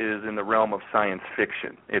recognition is in the realm of science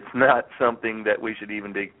fiction. It's not something that we should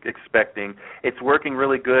even be expecting. It's working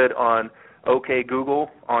really good on OK Google,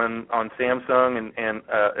 on Samsung and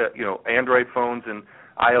Android phones and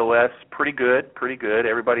iOS. Pretty good.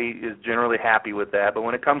 Everybody is generally happy with that. But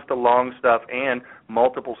when it comes to long stuff and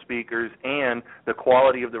multiple speakers and the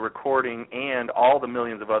quality of the recording and all the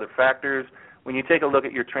millions of other factors, when you take a look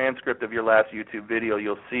at your transcript of your last YouTube video,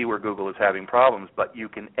 you'll see where Google is having problems, but you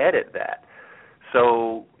can edit that.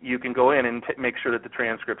 So you can go in and make sure that the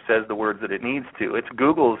transcript says the words that it needs to. It's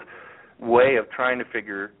Google's way of trying to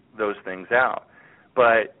figure those things out.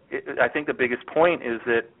 But I think the biggest point is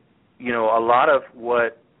that, a lot of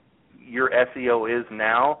what your SEO is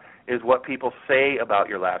now is what people say about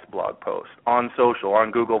your last blog post on social,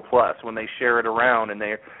 on Google+, when they share it around, and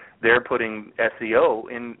they're putting SEO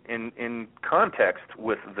in context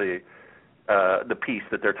with the piece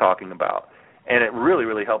that they're talking about. And it really,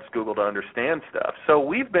 really helps Google to understand stuff. So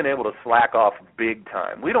we've been able to slack off big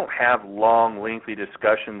time. We don't have long, lengthy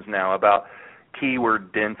discussions now about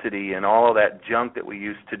keyword density and all of that junk that we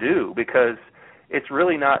used to do, because it's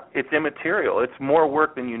really not, it's immaterial. It's more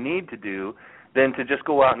work than you need to do than to just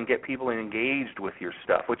go out and get people engaged with your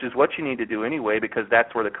stuff, which is what you need to do anyway, because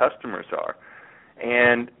that's where the customers are.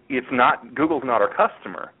 And Google's not our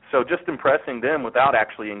customer. So just impressing them without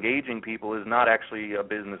actually engaging people is not actually a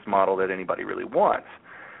business model that anybody really wants.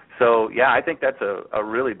 So, yeah, I think that's a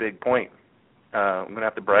really big point. I'm going to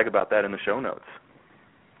have to brag about that in the show notes.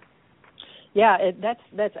 Yeah,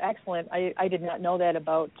 that's excellent. I did not know that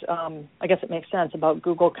about, I guess it makes sense, about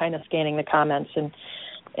Google kind of scanning the comments and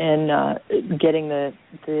getting the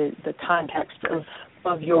context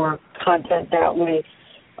of your content that way.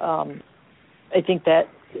 I think that,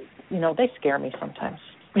 they scare me sometimes.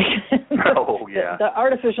 Oh, yeah. The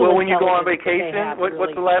artificial Well, when you go on intelligence vacation,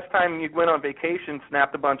 what's the last time you went on vacation,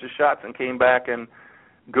 snapped a bunch of shots, and came back and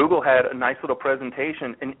Google had a nice little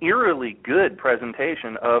presentation, an eerily good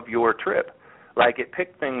presentation of your trip. Like, it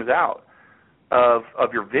picked things out of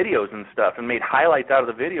your videos and stuff and made highlights out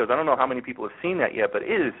of the videos. I don't know how many people have seen that yet, but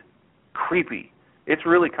it is creepy. It's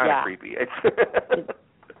really kind of creepy.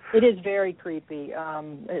 It is very creepy.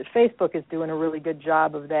 Facebook is doing a really good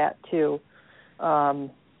job of that, too,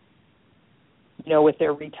 with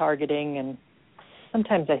their retargeting. And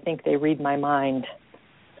sometimes I think they read my mind.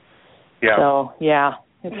 Yeah. So, yeah.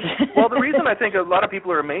 Well, the reason I think a lot of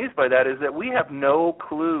people are amazed by that is that we have no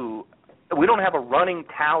clue. We don't have a running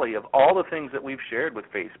tally of all the things that we've shared with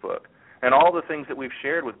Facebook and all the things that we've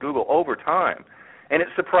shared with Google over time. And it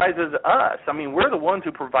surprises us. I mean, we're the ones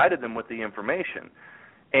who provided them with the information.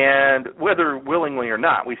 And whether willingly or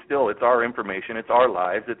not, it's our information, it's our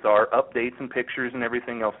lives, it's our updates and pictures and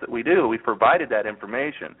everything else that we do. We've provided that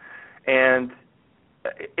information. And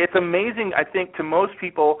it's amazing, I think, to most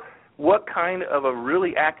people, what kind of a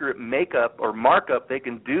really accurate makeup or markup they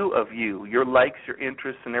can do of you, your likes, your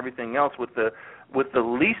interests, and everything else with the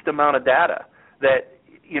least amount of data. That,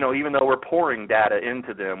 even though we're pouring data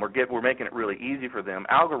into them, we're making it really easy for them.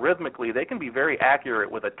 Algorithmically, they can be very accurate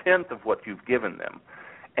with 1/10 of what you've given them,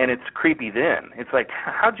 and it's creepy. Then it's like,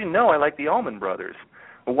 how'd you know I like the Allman Brothers?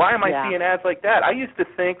 Why am I seeing ads like that? I used to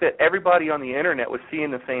think that everybody on the internet was seeing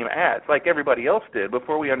the same ads, like everybody else did,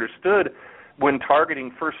 before we understood when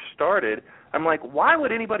targeting first started. I'm like, why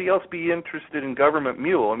would anybody else be interested in Government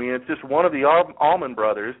Mule? I mean, it's just one of the Allman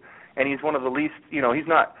Brothers, and he's one of the least, he's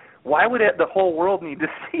not. Why would the whole world need to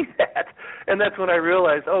see that? And that's when I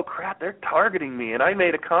realized, oh, crap, they're targeting me. And I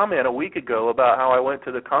made a comment a week ago about how I went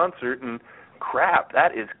to the concert, and crap,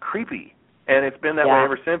 that is creepy. And it's been that way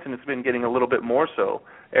ever since, and it's been getting a little bit more so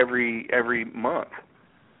every month.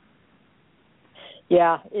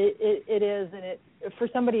 Yeah, it is. And for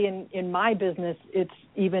somebody in my business, it's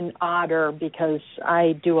even odder because I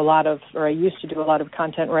used to do a lot of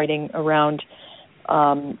content writing around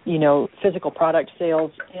physical product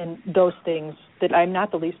sales and those things that I'm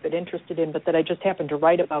not the least bit interested in, but that I just happen to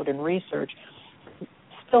write about and research,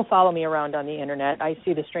 still follow me around on the internet. I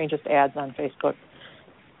see the strangest ads on Facebook,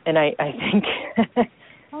 and I think,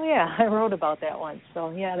 oh yeah, I wrote about that once.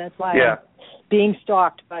 So yeah, that's why I'm being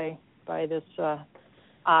stalked by this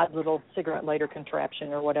odd little cigarette lighter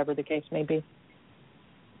contraption or whatever the case may be.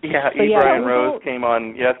 Yeah, Brian Rose came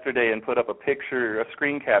on yesterday and put up a picture, a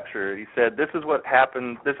screen capture. He said, "This is what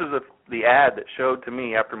happened. This is the ad that showed to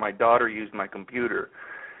me after my daughter used my computer,"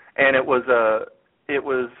 and it was a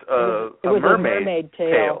mermaid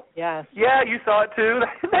tail. Yes. Yeah, you saw it too.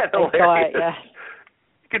 That's hilarious. I saw it. Yes.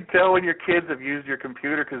 You can tell when your kids have used your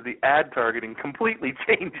computer because the ad targeting completely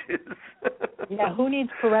changes. Yeah. Who needs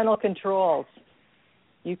parental controls?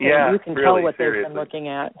 You can really, tell what seriously. They've been looking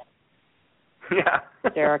at. Yeah.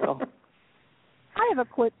 Hysterical. I have a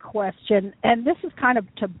quick question, and this is kind of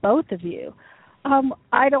to both of you.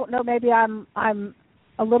 I don't know, maybe I'm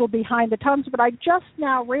a little behind the times, but I just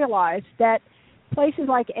now realized that places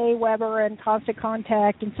like AWeber and Constant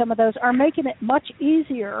Contact and some of those are making it much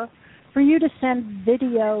easier for you to send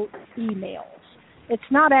video emails.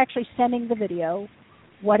 It's not actually sending the video.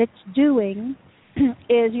 What it's doing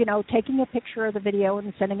is, taking a picture of the video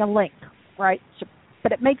and sending a link, right? So,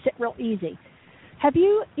 but it makes it real easy. Have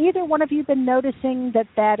either one of you been noticing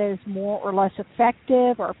that is more or less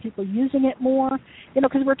effective, or are people using it more?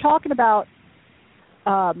 Because we're talking about,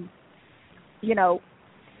 how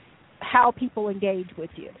people engage with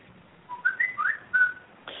you.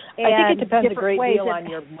 I think it depends a great deal on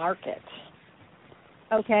your market.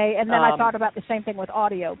 Okay, and then I thought about the same thing with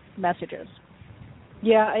audio messages.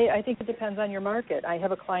 Yeah, I think it depends on your market. I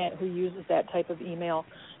have a client who uses that type of email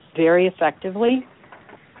very effectively.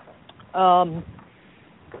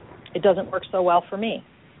 It doesn't work so well for me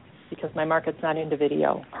because my market's not into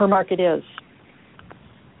video. Her market is.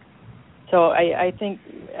 So I think,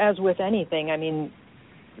 as with anything, I mean,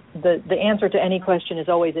 the answer to any question is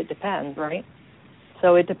always it depends, right?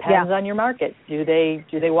 So it depends on your market. Do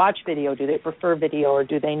they watch video? Do they prefer video, or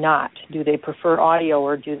do they not? Do they prefer audio,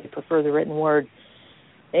 or do they prefer the written word?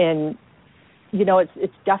 And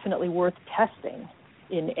it's definitely worth testing.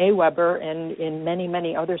 In AWeber and in many,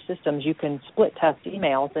 many other systems, you can split test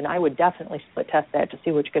emails, and I would definitely split test that to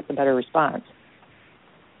see which gets a better response.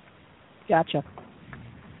 Gotcha.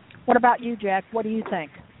 What about you, Jack? What do you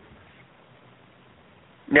think?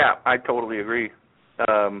 Yeah, I totally agree.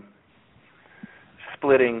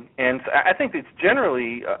 Splitting, and I think it's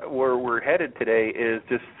generally where we're headed today is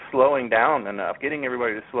just slowing down enough, getting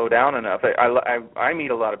everybody to slow down enough. I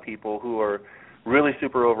meet a lot of people who are really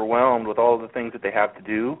super overwhelmed with all the things that they have to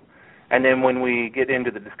do. And then when we get into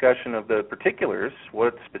the discussion of the particulars,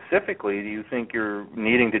 what specifically do you think you're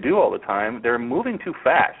needing to do all the time, they're moving too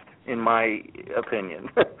fast, in my opinion.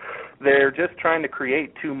 They're just trying to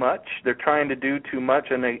create too much. They're trying to do too much.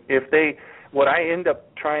 And what I end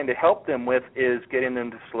up trying to help them with is getting them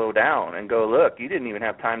to slow down and go, look, you didn't even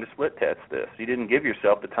have time to split test this. You didn't give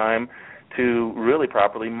yourself the time to really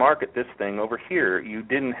properly market this thing over here. You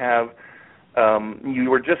didn't have... you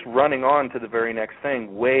were just running on to the very next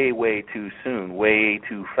thing way, way too soon, way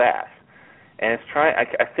too fast. And it's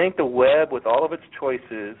I think the web, with all of its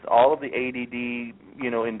choices, all of the ADD,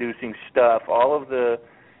 inducing stuff,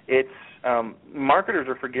 marketers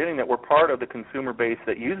are forgetting that we're part of the consumer base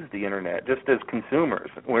that uses the internet, just as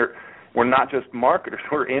consumers. We're not just marketers,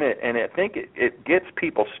 we're in it, and I think it gets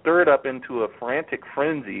people stirred up into a frantic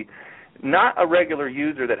frenzy, not a regular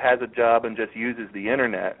user that has a job and just uses the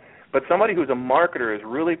internet, but somebody who's a marketer is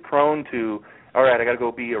really prone to all right, I got to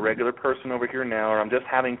go be a regular person over here now, or I'm just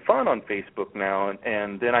having fun on Facebook now,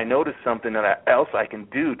 and then I notice something else I can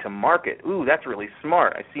do to market. Ooh, that's really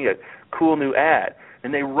smart. I see a cool new ad.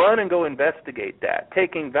 And they run and go investigate that,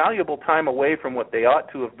 taking valuable time away from what they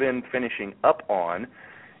ought to have been finishing up on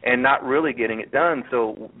and not really getting it done.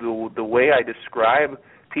 So the way I describe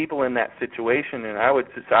people in that situation, and I would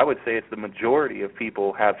say it's the majority of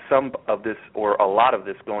people have some of this or a lot of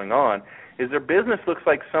this going on, is their business looks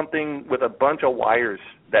like something with a bunch of wires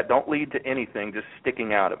that don't lead to anything, just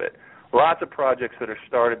sticking out of it. Lots of projects that are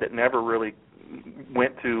started that never really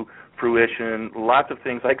went to fruition, lots of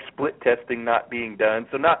things like split testing not being done,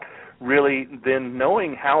 so not really then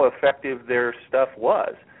knowing how effective their stuff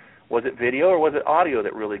was. Was it video or was it audio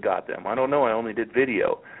that really got them? I don't know, I only did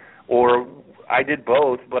video. Or I did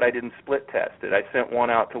both, but I didn't split test it. I sent one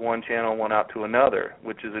out to one channel, one out to another,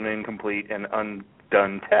 which is an incomplete and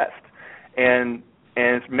undone test. And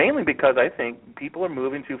it's mainly because I think people are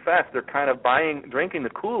moving too fast. They're kind of drinking the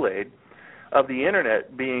Kool-Aid of the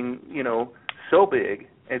Internet being, so big.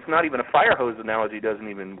 It's not even a fire hose analogy doesn't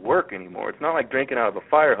even work anymore. It's not like drinking out of a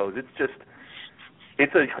fire hose. It's just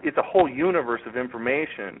it's a whole universe of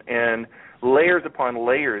information and layers upon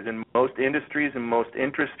layers in most industries and most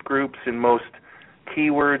interest groups and most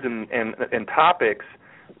keywords and topics.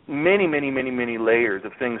 Many layers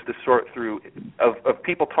of things to sort through of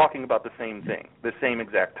people talking about the same thing, the same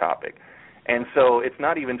exact topic. And so it's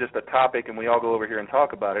not even just a topic and we all go over here and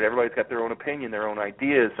talk about it. Everybody's got their own opinion, their own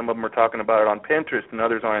ideas. Some of them are talking about it on Pinterest and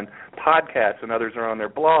others on podcasts and others are on their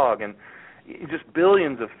blog and just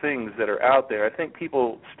billions of things that are out there. I think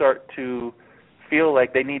people start to feel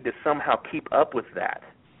like they need to somehow keep up with that.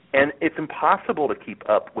 And it's impossible to keep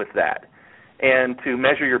up with that and to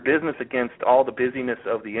measure your business against all the busyness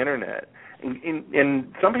of the Internet.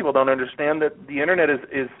 And some people don't understand that the Internet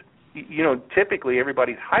is typically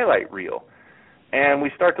everybody's highlight reel. And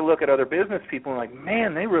we start to look at other business people and like,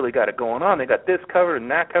 man, they really got it going on. They got this covered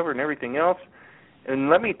and that covered and everything else. And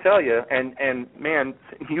let me tell you, and man,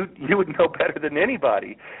 you would know better than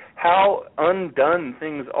anybody how undone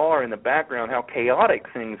things are in the background, how chaotic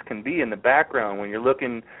things can be in the background when you're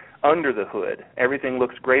looking under the hood. Everything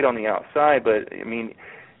looks great on the outside, but, I mean,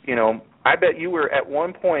 I bet you were at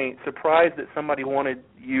one point surprised that somebody wanted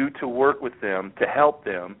you to work with them, to help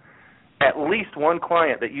them. At least one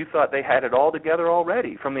client that you thought they had it all together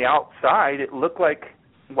already. From the outside, it looked like,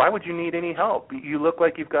 why would you need any help? You look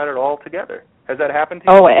like you've got it all together. Has that happened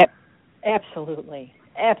to you? Oh, absolutely.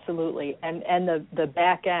 And the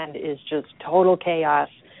back end is just total chaos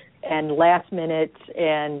and last minute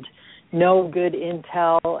and no good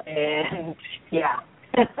intel and, yeah.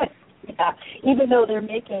 Yeah. Even though they're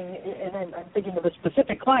making, and I'm thinking of a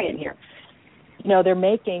specific client here, they're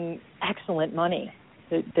making excellent money.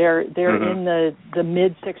 They're in the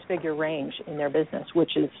mid six-figure range in their business,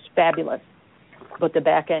 which is fabulous. But the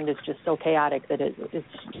back end is just so chaotic that it's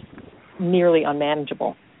nearly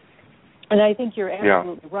unmanageable. And I think you're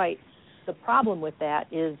absolutely right. The problem with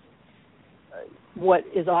that is what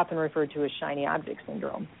is often referred to as shiny object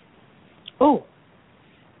syndrome. Oh,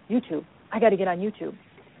 YouTube. I got to get on YouTube.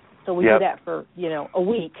 So we do that for, a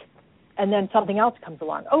week, and then something else comes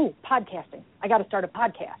along. Oh, podcasting. I got to start a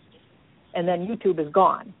podcast. And then YouTube is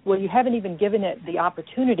gone. Well, you haven't even given it the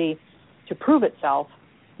opportunity to prove itself.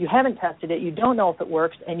 You haven't tested it. You don't know if it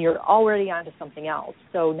works, and you're already onto something else.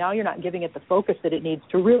 So now you're not giving it the focus that it needs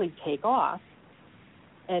to really take off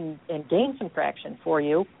and gain some traction for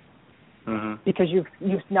you because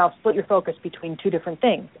you've now split your focus between two different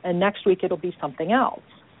things. And next week it'll be something else,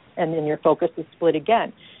 and then your focus is split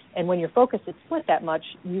again. And when your focus is split that much,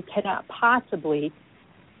 you cannot possibly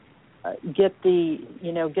get the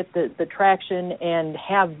traction and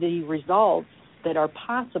have the results that are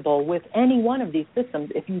possible with any one of these systems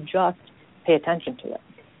if you just pay attention to it.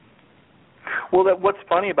 Well, what's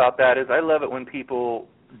funny about that is I love it when people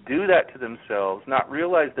do that to themselves, not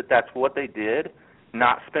realize that that's what they did,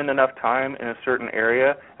 not spend enough time in a certain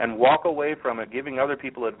area, and walk away from it giving other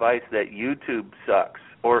people advice that YouTube sucks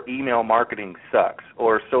or email marketing sucks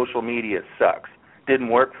or social media sucks. Didn't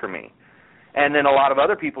work for me. And then a lot of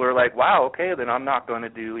other people are like, wow, okay, then I'm not going to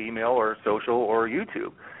do email or social or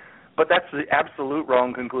YouTube. But that's the absolute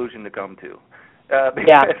wrong conclusion to come to.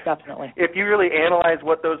 Yeah, definitely. If you really analyze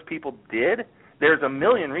what those people did, there's a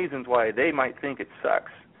million reasons why they might think it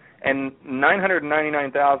sucks. And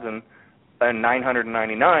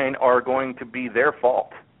 999,999 are going to be their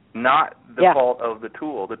fault, not the fault of the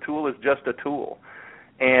tool. The tool is just a tool.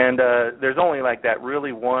 And there's only like that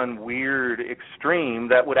really one weird extreme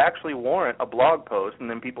that would actually warrant a blog post, and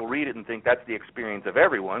then people read it and think that's the experience of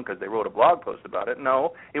everyone because they wrote a blog post about it.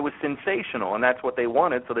 No, it was sensational, and that's what they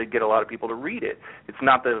wanted, so they'd get a lot of people to read it. It's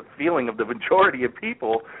not the feeling of the majority of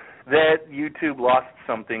people that YouTube lost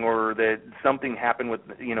something or that something happened with,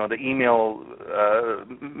 you know, the email,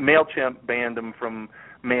 MailChimp banned them from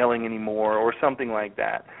mailing anymore or something like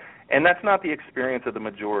that. And that's not the experience of the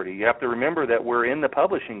majority. You have to remember that we're in the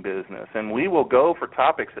publishing business, and we will go for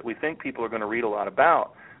topics that we think people are going to read a lot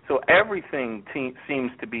about. So everything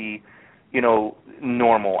seems to be, you know,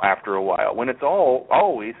 normal after a while, when it's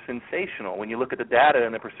always sensational. When you look at the data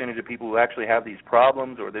and the percentage of people who actually have these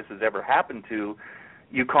problems or this has ever happened to,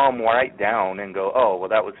 you calm right down and go, oh, well,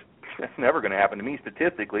 that's never going to happen to me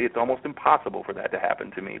statistically. It's almost impossible for that to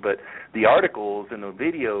happen to me. But the articles and the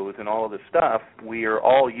videos and all of the stuff, we are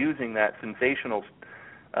all using that sensational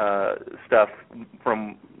stuff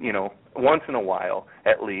from, you know, once in a while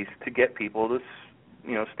at least to get people to,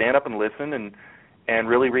 you know, stand up and listen and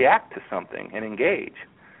really react to something and engage.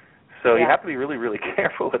 So you have to be really, really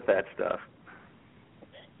careful with that stuff.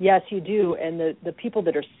 Yes, you do. And the people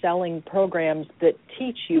that are selling programs that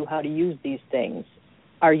teach you how to use these things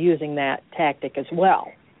are using that tactic as well.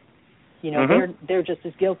 You know, they're just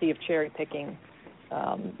as guilty of cherry picking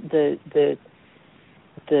the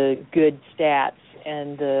good stats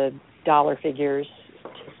and the dollar figures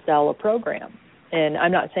to sell a program. And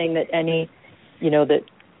I'm not saying that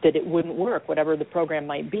that it wouldn't work, whatever the program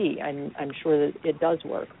might be. I'm sure that it does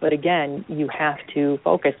work. But again, you have to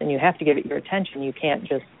focus and you have to give it your attention. You can't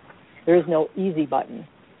just, there is no easy button.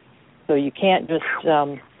 So you can't just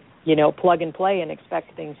plug and play and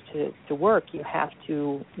expect things to work. You have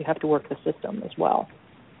to work the system as well.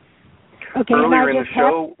 Okay, earlier in the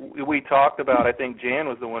show, we talked about, I think Jan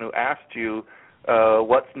was the one who asked you,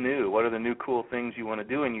 what's new? What are the new cool things you want to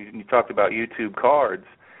do? And you talked about YouTube cards.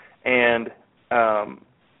 And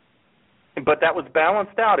but that was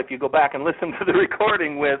balanced out if you go back and listen to the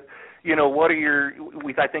recording with, you know, what are your,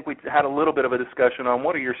 I think we had a little bit of a discussion on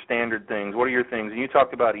what are your standard things, what are your things, and you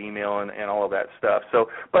talked about email and all of that stuff. So,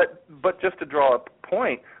 but just to draw a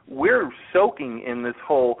point, we're soaking in this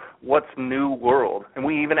whole what's new world, and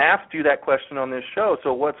we even asked you that question on this show,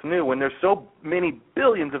 so what's new, when there's so many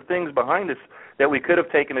billions of things behind us that we could have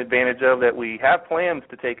taken advantage of, that we have plans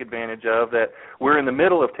to take advantage of, that we're in the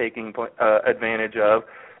middle of taking advantage of,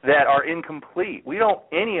 that are incomplete. We don't,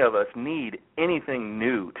 any of us, need anything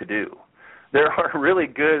new to do. There are really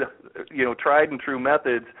good, tried and true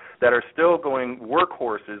methods that are still going,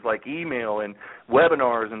 workhorses like email and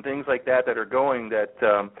webinars and things like that are going that,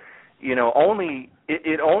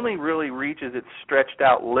 it only really reaches its stretched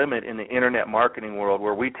out limit in the internet marketing world,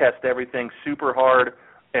 where we test everything super hard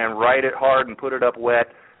and write it hard and put it up wet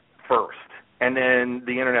first. And then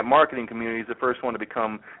the internet marketing community is the first one to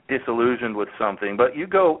become disillusioned with something. But you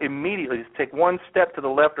go immediately, just take one step to the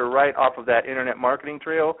left or right off of that internet marketing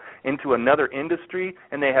trail into another industry,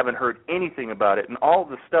 and they haven't heard anything about it. And all of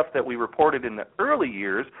the stuff that we reported in the early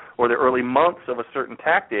years or the early months of a certain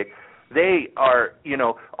tactic, they are,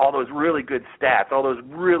 all those really good stats, all those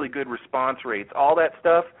really good response rates, all that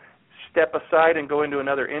stuff, step aside and go into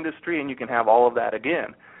another industry, and you can have all of that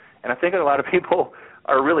again. And I think a lot of people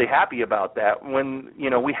are really happy about that when,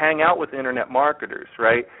 we hang out with internet marketers,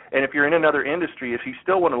 right? And if you're in another industry, if you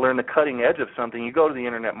still want to learn the cutting edge of something, you go to the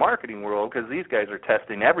internet marketing world, because these guys are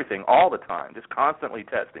testing everything all the time, just constantly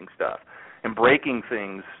testing stuff and breaking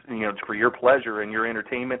things, for your pleasure and your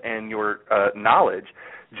entertainment and your knowledge,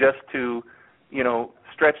 just to,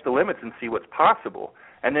 stretch the limits and see what's possible.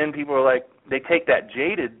 And then people are like, they take that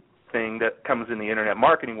jaded thing that comes in the internet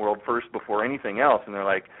marketing world first before anything else, and they're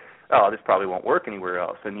like, oh, this probably won't work anywhere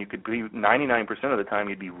else. And you could be 99% of the time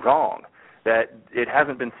you'd be wrong, that it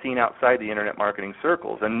hasn't been seen outside the internet marketing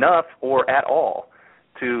circles enough or at all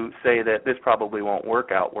to say that this probably won't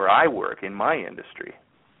work out where I work in my industry.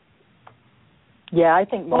 Yeah, I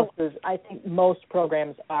think most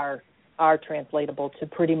programs are translatable to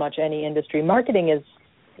pretty much any industry. Marketing is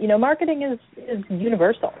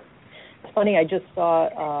universal. It's funny, I just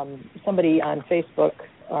saw somebody on Facebook,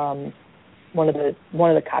 one of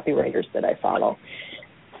the copywriters that I follow,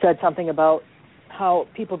 said something about how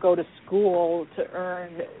people go to school to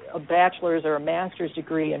earn a bachelor's or a master's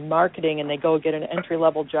degree in marketing, and they go get an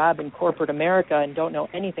entry-level job in corporate America and don't know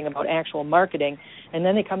anything about actual marketing, and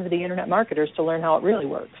then they come to the internet marketers to learn how it really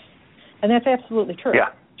works. And that's absolutely true. Yeah.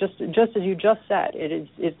 Just as you just said,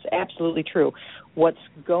 it's absolutely true. What's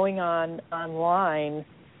going on online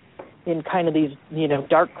in kind of these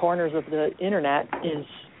dark corners of the internet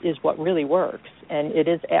is what really works, and it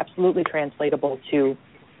is absolutely translatable to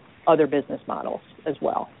other business models as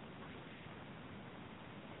well.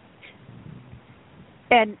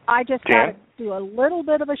 And I just got to do a little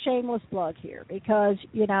bit of a shameless plug here because,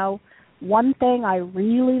 you know, one thing I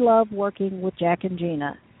really love working with Jack and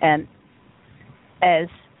Gina, and as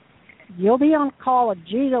you'll be on call and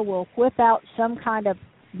Gina will whip out some kind of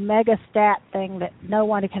mega stat thing that no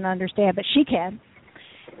one can understand, but she can.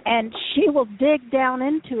 And she will dig down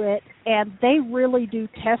into it, and they really do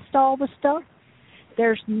test all the stuff.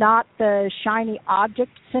 There's not the shiny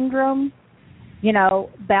object syndrome, you know,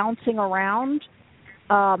 bouncing around.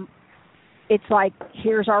 It's like,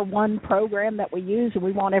 here's our one program that we use, and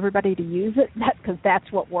we want everybody to use it because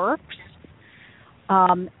that's what works.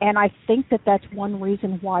 And I think that that's one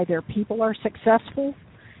reason why their people are successful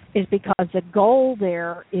is because the goal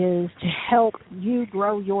there is to help you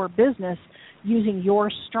grow your business using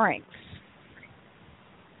your strengths.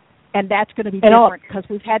 And that's going to be different because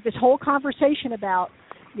we've had this whole conversation about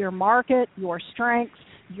your market, your strengths,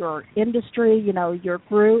 your industry, you know, your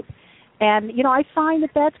group. And, you know, I find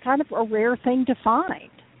that that's kind of a rare thing to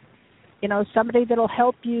find. You know, somebody that'll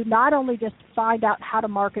help you not only just find out how to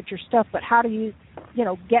market your stuff, but how do you, you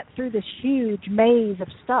know, get through this huge maze of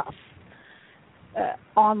stuff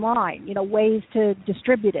online, you know, ways to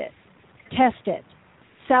distribute it, test it,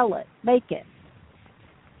 sell it, make it.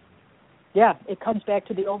 Yeah, it comes back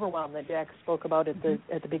to the overwhelm that Jack spoke about at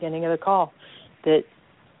the beginning of the call, that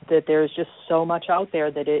there's just so much out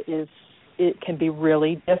there that it can be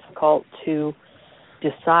really difficult to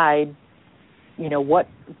decide, you know,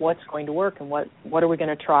 what's going to work and what are we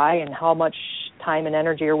going to try and how much time and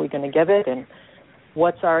energy are we going to give it and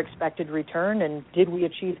what's our expected return and did we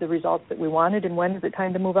achieve the results that we wanted and when is it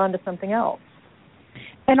time to move on to something else?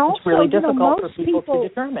 And also, it's really difficult most for people to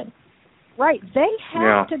determine. Right, they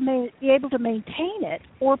have to be able to maintain it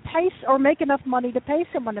or make enough money to pay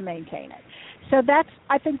someone to maintain it. So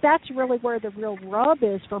I think that's really where the real rub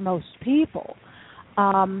is for most people.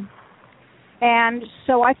 And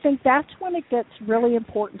so I think that's when it gets really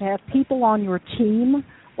important to have people on your team,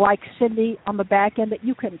 like Cindy on the back end, that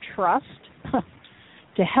you can trust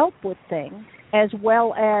to help with things, as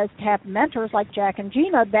well as to have mentors like Jack and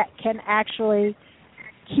Gina that can actually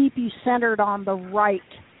keep you centered on the right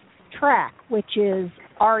track, which is,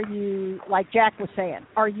 are you, like Jack was saying,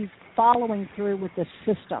 are you following through with the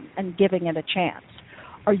system and giving it a chance?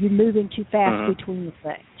 Are you moving too fast between the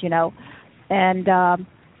things, you know? And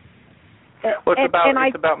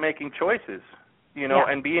it's about making choices, you know,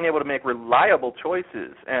 and being able to make reliable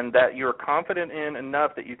choices and that you're confident in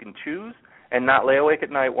enough that you can choose and not lay awake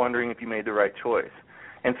at night wondering if you made the right choice.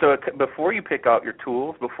 And so before you pick out your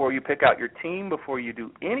tools, before you pick out your team, before you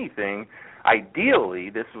do anything,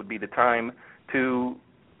 ideally this would be the time to,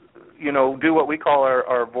 you know, do what we call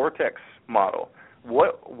our vortex model.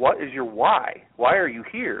 What is your why? Why are you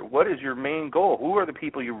here? What is your main goal? Who are the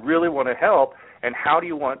people you really want to help, and how do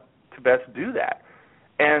you want to best do that?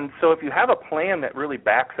 And so if you have a plan that really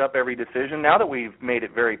backs up every decision, now that we've made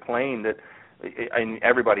it very plain that, and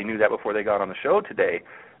everybody knew that before they got on the show today,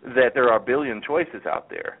 that there are a billion choices out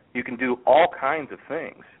there. You can do all kinds of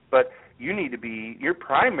things, but you need to be, your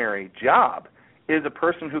primary job is a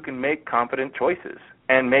person who can make confident choices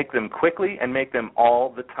and make them quickly and make them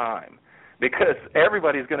all the time. Because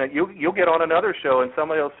everybody's going to, you'll get on another show and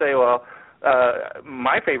somebody will say, well,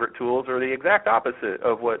 my favorite tools are the exact opposite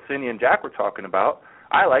of what Cindy and Jack were talking about.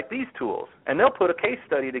 I like these tools. And they'll put a case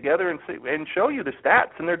study together and show you the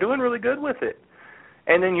stats, and they're doing really good with it.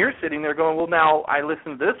 And then you're sitting there going, well, now I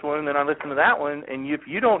listen to this one, and then I listen to that one, and if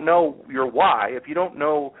you don't know your why, if you don't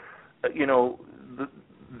know, you know,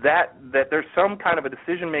 that there's some kind of a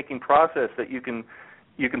decision-making process that you can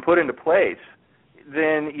put into place,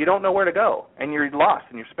 then you don't know where to go, and you're lost,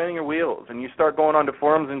 and you're spinning your wheels, and you start going onto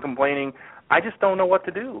forums and complaining, I just don't know what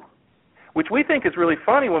to do, which we think is really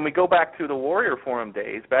funny when we go back to the Warrior Forum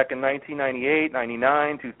days, back in 1998,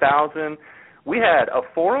 99, 2000. We had a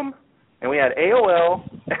forum, and we had AOL,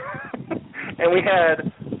 and we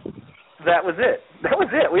had, that was it. That was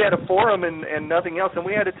it. We had a forum and nothing else, and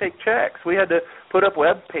we had to take checks. We had to put up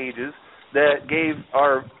web pages that gave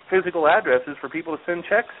our physical addresses for people to send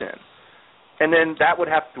checks in. And then that would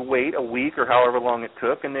have to wait a week or however long it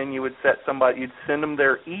took, and then you would you'd send them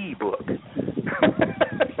their e-book.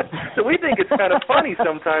 So we think it's kind of funny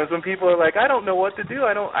sometimes when people are like, I don't know what to do.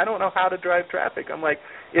 I don't know how to drive traffic. I'm like,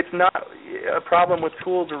 it's not a problem with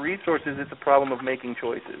tools or resources. It's a problem of making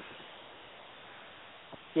choices.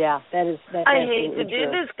 Yeah, that's I hate to do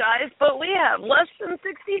this, guys, but we have less than 60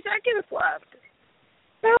 seconds left.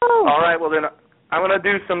 No. All right, well then I'm going to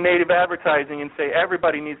do some native advertising and say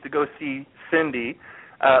everybody needs to go see Cindy.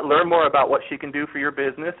 Learn more about what she can do for your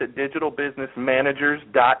business at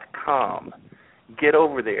digitalbusinessmanagers.com. Get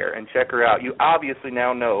over there and check her out. You obviously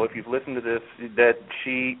now know, if you've listened to this, that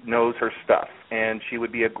she knows her stuff, and she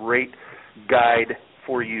would be a great guide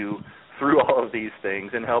for you through all of these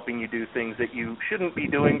things and helping you do things that you shouldn't be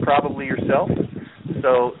doing probably yourself.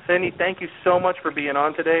 So, Cindy, thank you so much for being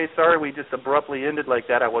on today. Sorry we just abruptly ended like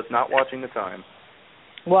that. I was not watching the time.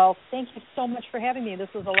 Well, thank you so much for having me. This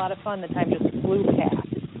was a lot of fun. The time just flew past.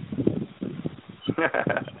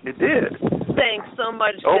 It did. Thanks so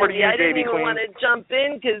much, Over to Cindy. you, I didn't JB even Queen. want to jump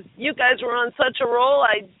in because you guys were on such a roll.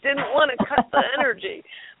 I didn't want to cut the energy.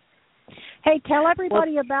 Hey, tell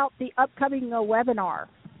everybody about the upcoming webinar.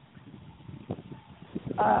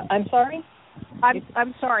 I'm sorry?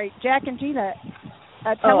 I'm sorry, Jack and Gina.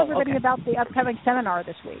 Tell everybody okay. about the upcoming seminar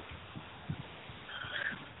this week.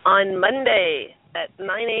 On Monday at 9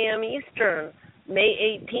 a.m. Eastern,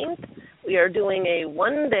 May 18th, we are doing a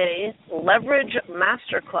one-day leverage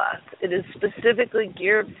masterclass. It is specifically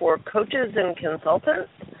geared for coaches and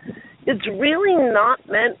consultants. It's really not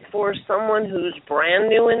meant for someone who's brand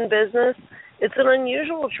new in business. It's an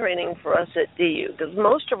unusual training for us at DU because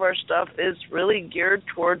most of our stuff is really geared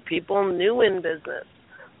toward people new in business.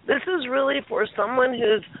 This is really for someone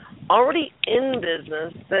who's already in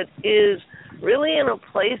business that is really in a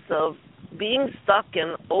place of being stuck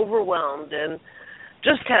and overwhelmed and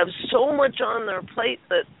just have so much on their plate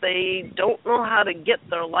that they don't know how to get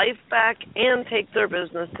their life back and take their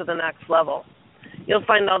business to the next level. You'll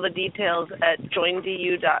find all the details at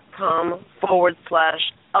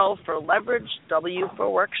joindu.com/L for leverage, W for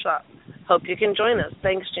workshop. Hope you can join us.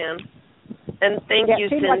 Thanks, Jan. And thank you,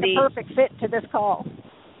 Cindy. It seemed like a perfect fit to this call.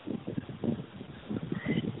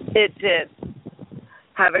 It did.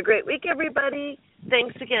 Have a great week, everybody.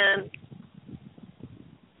 Thanks again.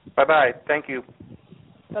 Bye-bye. Thank you.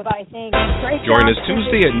 Bye-bye. Thanks. Great Join job, us Cindy.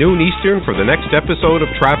 Tuesday at noon Eastern for the next episode of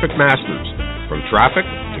Traffic Masters, from traffic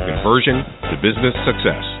to conversion to business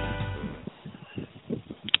success.